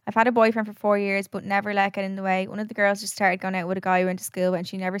 girls. I've had a boyfriend for 4 years, but never let get in the way. One of the girls just started going out with a guy who went to school with, and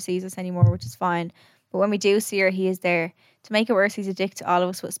she never sees us anymore, which is fine. But when we do see her, he is there. To make it worse, he's a dick to all of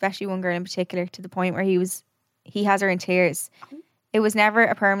us, but especially one girl in particular, to the point where he has her in tears. It was never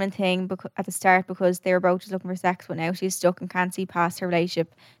a permanent thing at the start because they were both just looking for sex, but now she's stuck and can't see past her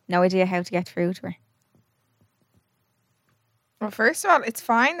relationship. No idea how to get through to her. Well, first of all, it's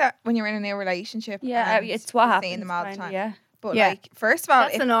fine that when you're in a new relationship, Yeah, and it's what you're happens. seeing them all the fine, time. Yeah. But Yeah. like, first of all,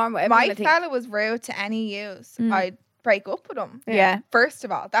 That's if the norm. Everyone, my I think. fella was rude to any use, I'd break up with him. Yeah. First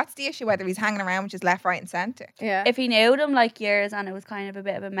of all, that's the issue. Whether he's hanging around with just left, right, and centre. Yeah. If he knew them like years and it was kind of a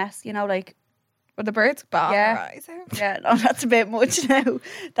bit of a mess, you know, like, But the birds ball Yeah. their eyes out. yeah, no, that's a bit much now.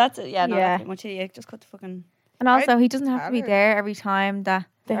 That's it. Yeah, no, Yeah. that's a bit much. You just cut the fucking And also, he doesn't have to be tell her. there every time that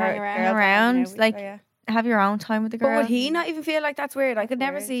They hang girls around. are hanging around, out with like, her, yeah. have your own time with the But girl. would he not even feel like that's weird? I could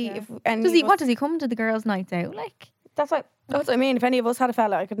never weird, see yeah. if any Does he? of What us- does he come to the girls' nights out? Like, That's what I mean. If any of us had a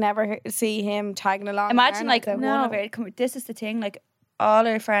fella, I could never see him tagging along. Imagine like no. one of it. This is the thing. Like all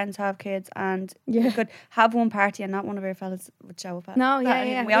our friends have kids, and Yeah. we could have one party, and not one of our fellas would show up. At No, it. yeah,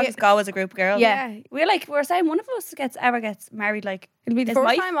 yeah. We all just go as a group of girls. Yeah. we're saying one of us ever gets married. Like It'll be the Is first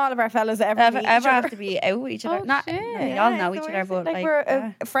my- time all of our fellas ever ever meet each other. have to be out with each other. Oh, Not shit. we all know each other, but like we're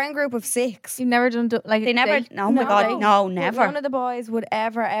yeah. a friend group of 6. you've never done like They never. date? Oh my god, no, But never None of the boys would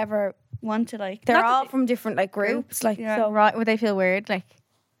ever. want to like. They're not that all they- from different like groups. Like Yeah. So right, would they feel weird? Like,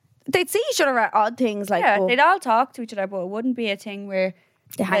 they'd see each other at odd things. Like yeah, but they'd all talk to each other, but it wouldn't be a thing where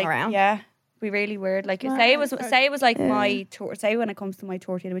they hang like, around. Yeah, be really weird. Like say it was like my tour. Say when it comes to my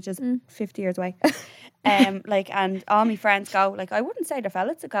 30th, which is 50 years away. Like and all my friends go. Like I wouldn't say the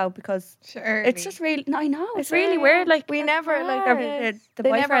fellas to go because Sure. it's just really. No, I know it's really weird. Like we never like the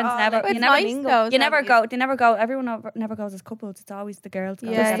they never boyfriends all, never. like, You it's never. nice though. You never go. They never go. Everyone never goes as couples. It's always the girls. Go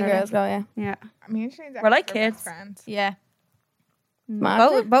Yeah, just the together. girls go. Yeah. Yeah. I mean, usually We're like they're best kids. Friends. Yeah,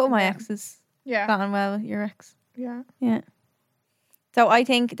 Mad. both of my exes Yeah. got on well with your ex. Yeah. Yeah. So I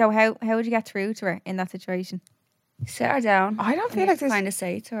think though, how would you get through to her in that situation? Sit her down. I don't feel like there's kind of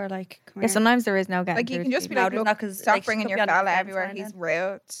say to her like, come Yeah, here. sometimes there is no getting like you through can to just be people. No, like, there's look, not, 'cause, stop like, she bringing could your be on the fella fence everywhere. line He's then.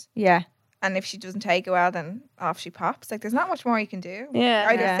 rude. Yeah, And if she doesn't take it well, then off she pops. Like there's not much more you can do. Yeah.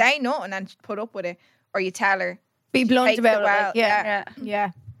 Either Yeah. say nothing and put up with it, or you tell her. Be blunt takes about it it. well. Like, yeah. Yeah.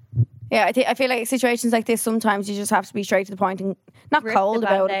 yeah. Yeah, I feel like situations like this sometimes you just have to be straight to the point and not Rip the cold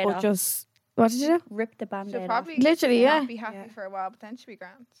about it, Band-Aid but off. just what did you do? Rip the She'll band-aid off. probably Literally, not yeah. be happy for a while, but then she'll be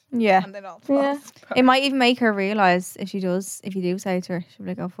grand. Yeah. And then all Yeah. falls. It might even make her realise if you do say it to her, she'll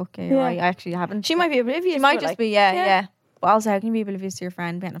be like, oh fuck yeah, you're Yeah. right. I actually haven't. She might be oblivious. She might to it, just like, be yeah, yeah. yeah. But also, how can you be oblivious to your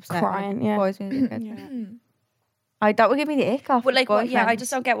friend being upset? Crying, Like, yeah. boys being upset. Yeah. That would give me the ick off. But like, what, yeah, I boyfriends.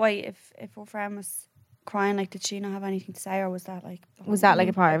 just don't get why if her friend was crying, like, did she not have anything to say, or was that like Was that like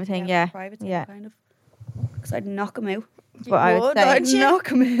a private thing? Yeah. private thing, Yeah. kind of. Because I'd knock him out. But I would say, I'd knock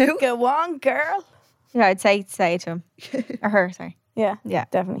him out. Go on, girl. yeah, I'd say it to him or her. Sorry. Yeah, Yeah.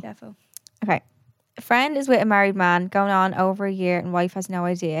 definitely. Defo. Okay. A friend is with a married man going on over a year and wife has no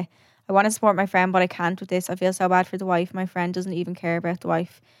idea. I want to support my friend, but I can't with this. I feel so bad for the wife. My friend doesn't even care about the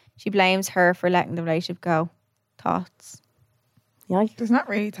wife. She blames her for letting the relationship go. Thoughts? Yikes. There's not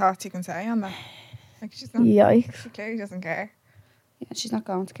really thoughts you can say on that. Like she's not. Yikes. She clearly doesn't care. Yeah, she's not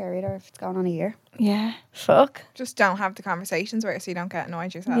going to care either if it's going on a year. Yeah. Fuck. Just don't have the conversations where so you don't get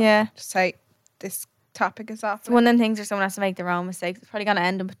annoyed yourself. Yeah. Just say this topic is off. It's one of them things where someone has to make their own mistakes. It's probably going to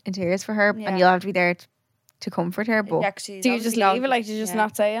end up in tears for her Yeah. and you'll have to be there to comfort her. But Actually, Do you just leave it? Like, do you just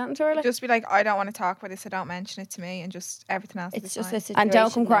not say anything to her? Like? Just be like, I don't want to talk about this, so don't mention it to me, and just everything else. It's will be just fine. a situation. And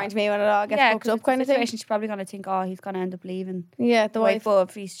don't come crying to me when it all gets fucked 'cause up it's a kind of thing. situation. She's probably going to think, oh, he's going to end up leaving. Yeah, the wife. But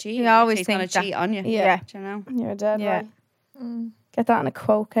if he's cheating, You always he's going to think that. cheat on you. Yeah. Do you know? You're dead. Yeah. Right. Get that in a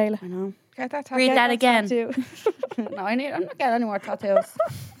quote, Kayla. I know. Get that Read tattoo. that again. Too. No, I'm not getting any more tattoos.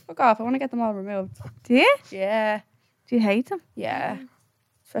 Fuck off. I want to get them all removed. do you? Yeah. Do you hate them? Yeah.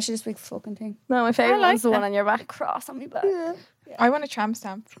 Especially this big fucking thing. No, my favourite like one's the that. one on your back. Cross on me back. I want a tramp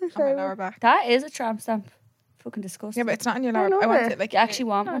stamp on my lower back. That is a tramp stamp. Fucking disgusting. Yeah, but it's not on your lower. I want it like you actually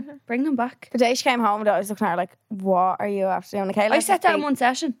want one. Bring them back. The day she came home, I was looking at her like, what are you after doing? Kayla I has set this that in big- one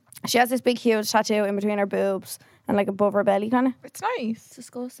session. She has this big, huge tattoo in between her boobs and like above her belly, kind of. It's nice. It's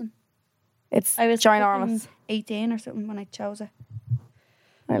disgusting. It's I was ginormous. fucking 18 or something when I chose it.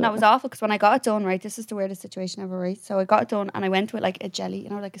 I And that love was awful because when I got it done, right, this is the weirdest situation ever, right? So I got it done and I went with like a jelly, you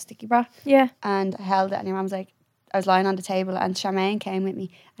know, like a sticky bra. Yeah. And I held it and your mum was like, I was lying on the table and Charmaine came with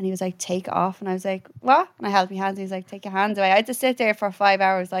me and he was like, take it off. And I was like, what? And I held my hands. He was like, take your hands away. I had to sit there for 5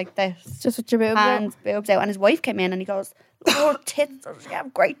 hours like this. Just with your boobs Hands, boobs out. And his wife came in and he goes, oh, tits. I was like, you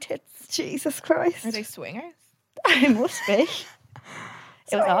have great tits. Jesus Christ. Are they swingers? I must be.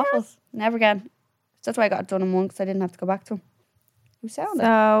 It was awful. Never again. That's why I got it done in one because I didn't have to go back to him. Who sound it?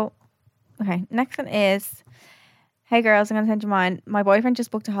 So, okay, next one is, hey girls, I'm going to send you mine. My boyfriend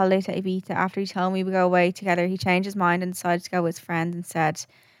just booked a holiday to Ibiza. After he told me we go away together, he changed his mind and decided to go with his friend instead.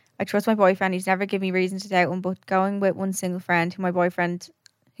 I trust my boyfriend. He's never given me reason to doubt him, but going with one single friend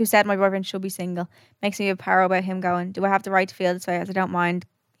who said my boyfriend should be single makes me have power about him going. Do I have the right to feel this way, as I don't mind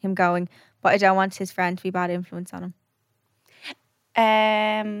him going, but I don't want his friend to be a bad influence on him?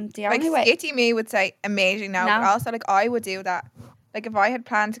 The Like only way. skitty me would say amazing no, No. but also like I would do that. Like if I had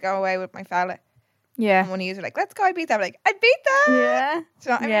planned to go away with my fella Yeah. and one of you were like, let's go Ibiza, I'd be like, I'd beat that. Yeah. Do you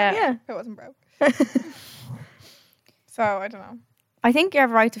know what I mean? Yeah. If it wasn't broke. So I don't know. I think you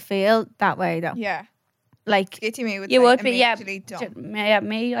have a right to feel that way though. Yeah. Like, Skitty me would You say would be, yeah. immediately done. Yeah,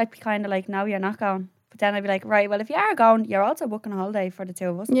 me, I'd be kind of like, no, you're not going. But then I'd be like, right, well, if you are going, you're also booking a holiday for the two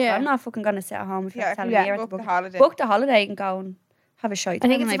of us. Yeah. I'm not fucking going to sit at home if you're Yeah, telling yeah, me you're at book the the book. holiday. Book the holiday and go and have a shite. I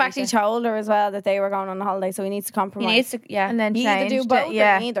think time it's in the fact he Ibiza. told her as well that they were going on a holiday, so he needs to He compromise. needs to, yeah. and then You either do changed both it.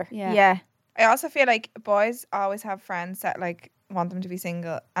 Yeah. or neither. Yeah. Yeah. I also feel like boys always have friends that like want them to be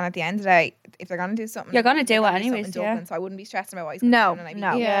single, and at the end of the day, if they're gonna do something, You're gonna they're do it something in anyways, yeah. Dublin, so I wouldn't be stressing about what he's No, gonna do.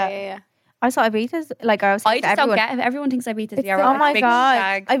 no. Yeah. I saw Ibiza's, like, I was I saying to just don't everyone, get it. Everyone thinks Ibiza's It's yeah, the- right, oh my big god,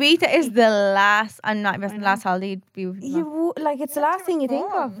 stag. Ibiza is the last. I'm not missing I the know. last holiday you'd be with. Like it's the last thing you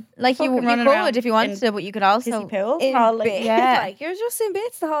think of. Like you fucking could running around if you wanted in to, but you could Pissy also. pools. In all, like, bits. Yeah. Like you're just in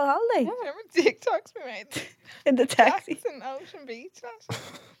bits the whole holiday. Yeah, remember TikToks we made? in the taxi. Jackson Ocean Beach.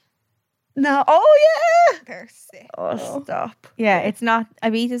 No. Oh yeah. They're sick. Oh, stop. Yeah, it's not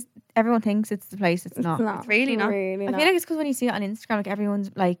Ibiza's. Everyone thinks it's the place. It's not. No, It's really not. Really I feel like it's because when you see it on Instagram, like everyone's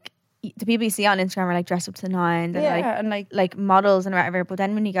like, the people you see on Instagram are like dressed up to the nines and Yeah, and like models and whatever. But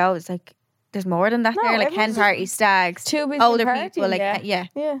then when you go, it's like there's more than that. No, there, like hen everyone's parties, stags, too busy older partying, people. Like yeah. yeah.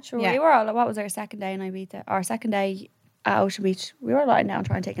 yeah. Sure, Yeah. we were all. What was our second day in Ibiza? Our second day at Ocean Beach. We were lying down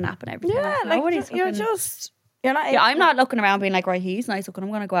trying to take a nap and everything. Yeah, Like, like you're fucking- just you're not. Yeah, I'm not looking around being like, right, he's nice looking.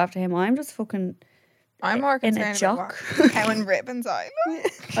 I'm gonna go after him. I'm just fucking. I'm more In a concerned about jock. what Cowan Ribbons I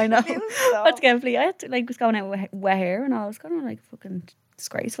look. I know. so- That's gambly. I had to, like was going out with wet hair and all. It was kind of like fucking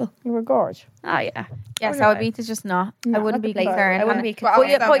disgraceful. You were gorge. Ah, yeah. Yeah, Oh, so yeah. Ibiza's just not. I No, wouldn't not be the place. concerned. I wouldn't be But But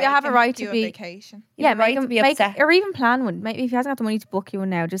you, also but you have a make him right do to a be. vacation. You Yeah, have a right make to him be make, upset. or even plan one. Maybe if he hasn't got the money to book you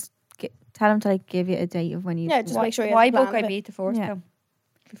one now, just tell him to like give you a date of when you. Yeah, just make sure you Why have a book plan of it. Ibiza first Yeah. though?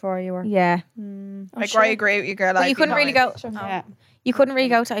 Before you were. Yeah, Like, I agree with you, girl. but I'd you be couldn't really go. fine. Yeah. You couldn't really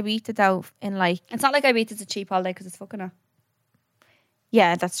go to Ibiza though. In like, It's not like Ibiza's a cheap holiday because it's fucking a.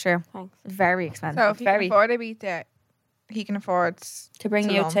 yeah, that's true. Thanks. Very expensive. So if he Very. can afford to be there, he can afford To bring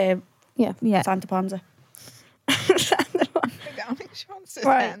to you London. to yeah. Santa Ponza. I don't think she wants to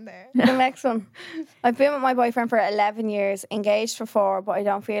Right. stand there. The next one. I've been with my boyfriend for 11 years, engaged for 4, but I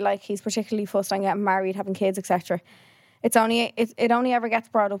don't feel like he's particularly fussed on getting married, having kids, etc. It only ever gets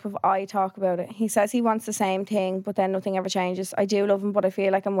brought up if I talk about it. He says he wants the same thing, but then nothing ever changes. I do love him, but I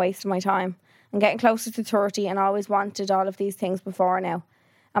feel like I'm wasting my time. I'm getting closer to 30 and always wanted all of these things before now.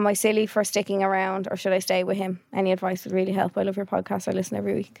 Am I silly for sticking around, or should I stay with him? Any advice would really help. I love your podcast. I listen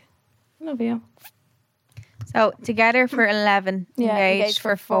every week. Love you. So together for 11, Yeah, engaged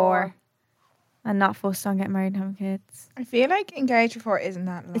for 4, and not fussed on getting married and having kids. I feel like engaged before isn't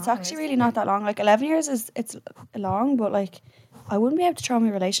that long. It's actually is really it? not that long. Like 11 years it's long, but like I wouldn't be able to throw my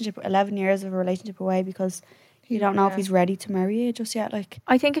relationship 11 years of a relationship away because you don't know if Yeah. he's ready to marry you just yet. Like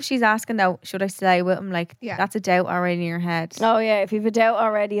I think if she's asking though, should I stay with him? Like Yeah. that's a doubt already in your head. Oh yeah, if you've a doubt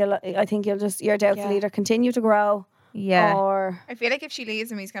already, I think your doubts will Yeah. either continue to grow Yeah. or I feel like if she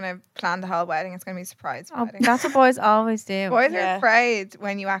leaves him, he's going to plan the whole wedding. It's going to be a surprise Oh, wedding. that's what boys always do. Boys Yeah. are afraid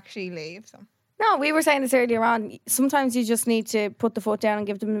when you actually leave them. no. We were saying this earlier on. Sometimes you just need to put the foot down and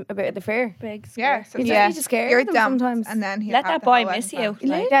give them a bit of the fear. big Yeah, so You Yeah. just need to scare you're them dumped, sometimes. and then he'll let have that the boy whole miss wedding you.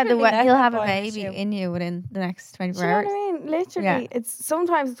 planned. Yeah, Literally let he'll that have a boy miss baby you. in you within the next 24 Do you know hours. what I mean? Literally, Yeah. it's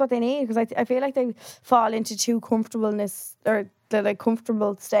sometimes it's what they need because I feel like they fall into too comfortableness or the like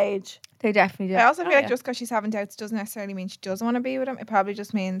comfortable stage. They definitely do. I also feel like yeah. just because she's having doubts doesn't necessarily mean she doesn't want to be with him. It probably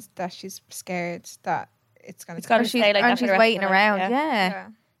just means that she's scared that it's going It's to gotta Or she's, stay like and that for she's the rest of waiting her life, around. yeah. Yeah. Yeah.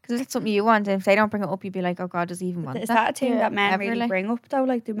 Because it's something you want, and if they don't bring it up, you'd be like, oh God, does he even want Is that? that a thing that men Ever, really like- bring up though?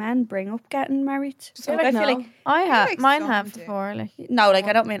 Like, do men bring up getting married? So, I feel like I have, like mine some have do. before. Like, no, like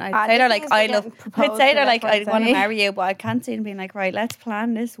I don't mean I'd say they're like I love. I'd say they're like I want to marry you, but I can't see them being like, right, let's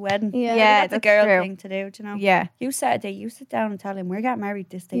plan this wedding. Yeah. Yeah, that's a that's girl true. thing to do. Do you know? yeah, You set a date. You sit down and tell him we're getting married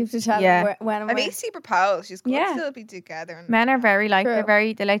this You day. have to tell Yeah. them when and At where. least he proposed. She's good Yeah. to still be together. And men are very like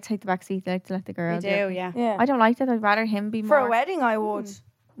True. they like to take the back seat. They like to let the girl They do do, it. yeah. Yeah. I don't like that. I'd rather him be For more. a wedding, I would.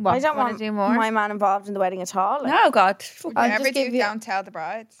 What, I don't wanna want do more. my man involved in the wedding at all. Like, No, God. would you I'll ever just do give you- don't tell the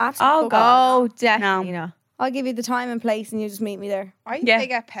brides? absolutely. Oh, fuck God. off. Oh, definitely No. not. I'll give you the time and place, and you just meet me there. I think Yeah. they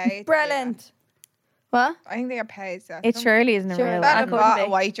get paid. to do that. Brilliant. What? I think they get paid. So It surely isn't a Sure, real That wedding. bought a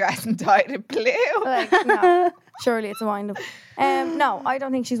white dress and dyed it blue. Like, no. Surely it's a wind up. No, I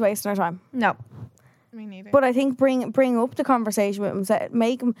don't think she's wasting her time. No, Me neither. But I think bring up the conversation with him.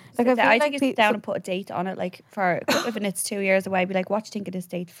 Make him like I feel I like think you sit down and put a date on it, like for even it's 2 years away. Be like, what do you think of this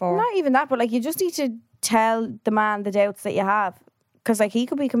date for? not even that, but like you just need to tell the man the doubts that you have, because like he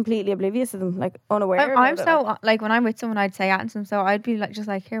could be completely oblivious to them, like unaware. I'm about it, so like. like when I'm with someone, I'd say at them. So I'd be like, just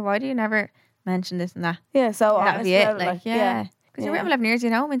like, here, why do you never mention this and that? Yeah. So That would honest be it. about it, Like, yeah, because you're Yeah. with 11 years, you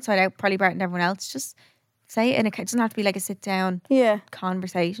know him inside out, probably better than everyone else. Just say it, and it doesn't have to be like a sit down Yeah.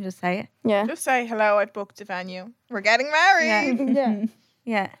 conversation. Just say it. Yeah. Just say hello. I've booked a venue. We're getting married. Yeah.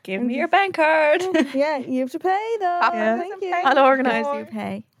 Yeah, Give me your bank card. Yeah. You have to pay though. Papa Thank doesn't you. pay. I'll organise Boy. you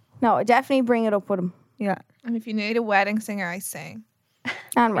pay. No, definitely bring it up with him. Yeah, And if you need a wedding singer, I sing.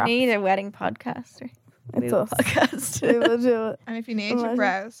 And we rap. need a wedding podcaster. It's We will us. podcast. We will do it. And if you need your Imagine.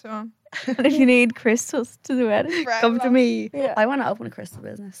 brows on, And if you need crystals to the wedding, brow Come to on. me. Yeah. I want to open a crystal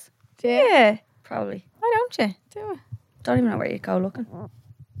business. yeah. Probably. Why don't you? Do it. Don't even know where you go looking.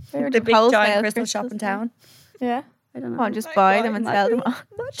 We're The big wholesale giant crystal shop crystals in town. Yeah. I don't know. Come on, just Like buy what? them and sell them on.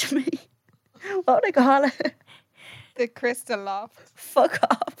 Watch me. What would I call it? The crystal loft. Fuck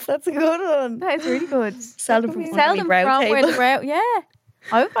off. That's a good one. That is really good. Sell them from Sell under them me brow from where the table. brow. Yeah,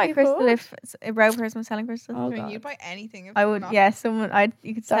 I would buy a crystal could. if a brow person was selling crystals. Oh, I mean, God. you'd buy anything. If I someone would. offered. Yeah, someone.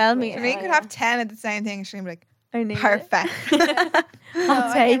 You could sell me. If you could have 10 of the same thing, she'd be like, I need it. perfect.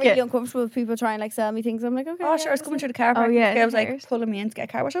 I'll I take get really it. uncomfortable with people trying like sell me things. I'm like, okay. Oh, sure. I was coming through the car park. Oh, yeah, And the girl was like hairs. pulling me in to get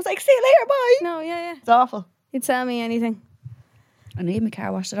a car wash. I was like, see you later, bye. No, yeah. It's awful. You'd sell me anything. I need my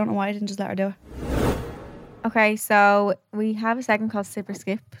car washed. I don't know why I didn't just let her do it. Okay, so we have a segment called Sip or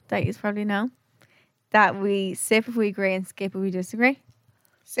Skip that you probably know. That we sip if we agree and skip if we disagree.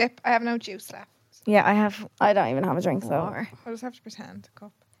 Sip. I have no juice left. Yeah, I have I don't even have a drink, so more. I'll just have to pretend a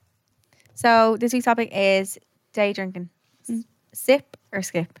cup. So this week's topic is day drinking. Sip or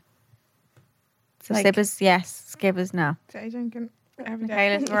skip? So Like- sip is yes, skip is no. Day drinking every day.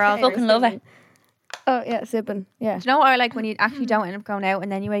 Okay, let's, we're all Fucking love it. oh yeah, sipping. Yeah. Do you know what I like when you actually don't end up going out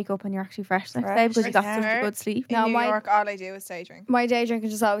and then you wake up and you're actually fresh the next day because you got Fresh. such a good sleep? In No, New my- York, all I do is day drink. My day drinking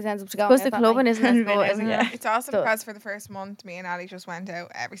just always ends up to go. Because the clubbing isn't as good, isn't it? It's also Does. because for the first month, me and Ali just went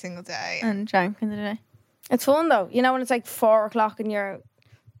out every single day. And drank in the day. It's fun though. You know when it's like 4 o'clock and you're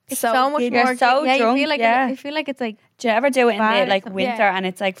So much You're more. so yeah, drunk, you feel like yeah. I feel like it's like Do you ever do it in Bad the or like something. winter Yeah. and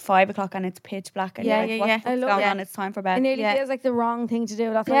it's like 5 o'clock and it's pitch black and Yeah, you're like, yeah, what yeah. the I fuck's love going it. on? It's time for it bed. nearly Yeah. feels like the wrong thing to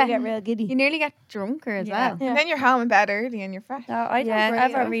do. That's why Yeah. you get real giddy. you nearly get drunker as Yeah. well. And then you're home in bed early and you're fresh. No, I don't Yeah,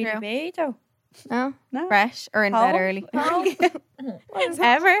 ever true. really be though. No? No. Fresh or in bed Home. early. Ever?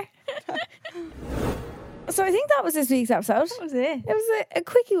 Ever? So I think that was this week's episode. That was it. It was a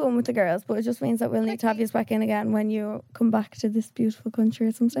quickie one with the girls, but it just means that we'll need to have you back in again when you come back to this beautiful country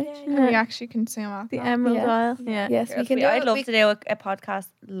at some stage. And we actually consume alcohol. The Emerald Yeah. Isle. Yeah. Yes, we can do I'd it. love We- to do a podcast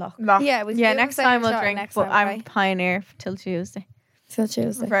lock. Lock. Yeah, we can Yeah, do it next the time same we'll shot drink, next but time, I'm right? pioneer till Tuesday. Till We're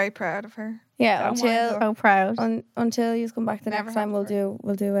Tuesday. very proud of her. Yeah, Don't until So proud. until you come back the Never next time, have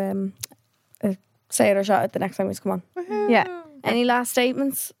we'll do a say it or shot it the next time you come on. Yeah. Any last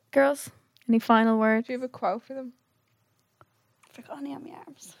statements, girls? Any final words? Do you have a quote for them? Forgot only on my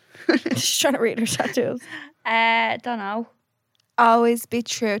arms. She's trying to read her tattoos. Don't know. Always be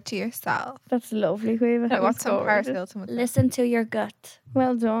true to yourself. That's lovely, Quiva. Like, what's some gorgeous. Paris Hilton would say? Listen to your gut.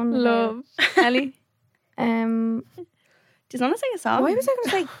 Well done. Love. Ellie? Um, Do you want to sing a song? why was I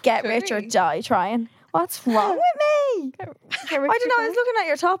going to say get rich or Really? die trying? What's wrong with me? I don't know. I was looking at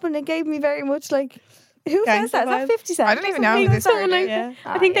your top and it gave me very much like. Who says Gangsta that? Is that vibes. 50 Cent? I don't even know who this Someone word like is. Yeah.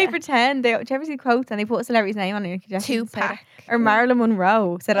 I think they yeah. pretend. Do you ever see quotes and they put a celebrity's name on it? You could definitely say that. Tupac. Or Marilyn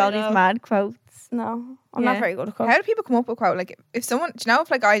Monroe said all these mad quotes. No, I'm Yeah. not very good at How quotes. do people come up with a quote? Like, if someone, do you know, if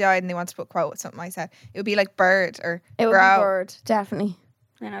like I died and they want to put a quote with something I said, it would be like bird or It would bro. be word, definitely.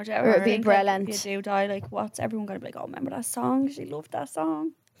 I know, do Or you ever it'd be think, like, brilliant. if you do die, like, what's everyone going to be like, oh, remember that song? She loved that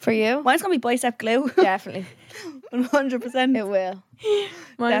song. For you? Mine's going to be Bicep Glue. Definitely. 100%. It will.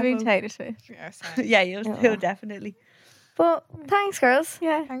 Might have been Definitely. Taylor Swift. Yeah, sorry. Yeah, you Yeah. do, definitely. But thanks, girls.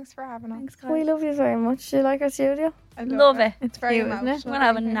 Yeah. Thanks for having us. We love you very much. Do you like our studio? I Love it. It's very cute, isn't it? emotional. I'm gonna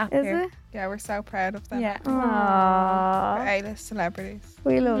have a nap Is here. it? Yeah, we're so proud of them. Yeah. We're Aww. A-list celebrities.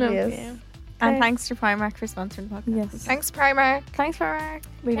 We love, you. And Okay. thanks to Primark for sponsoring the podcast. Yes. Thanks, Primark. Thanks for Mark.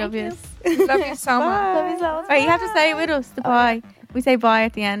 We love you. We love you so much. Love you so much. Right, you have to say it with us, the bye. We say bye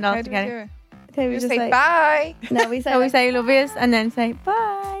at the end How do we do altogether. it? Okay, We we just just say bye. No, we say. So we say love yous and then say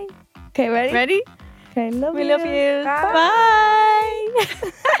bye. Okay, ready? Ready? Okay, love We you. love you. Bye.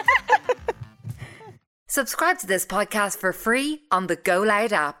 Bye. Subscribe to this podcast for free on the Go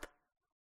Loud app.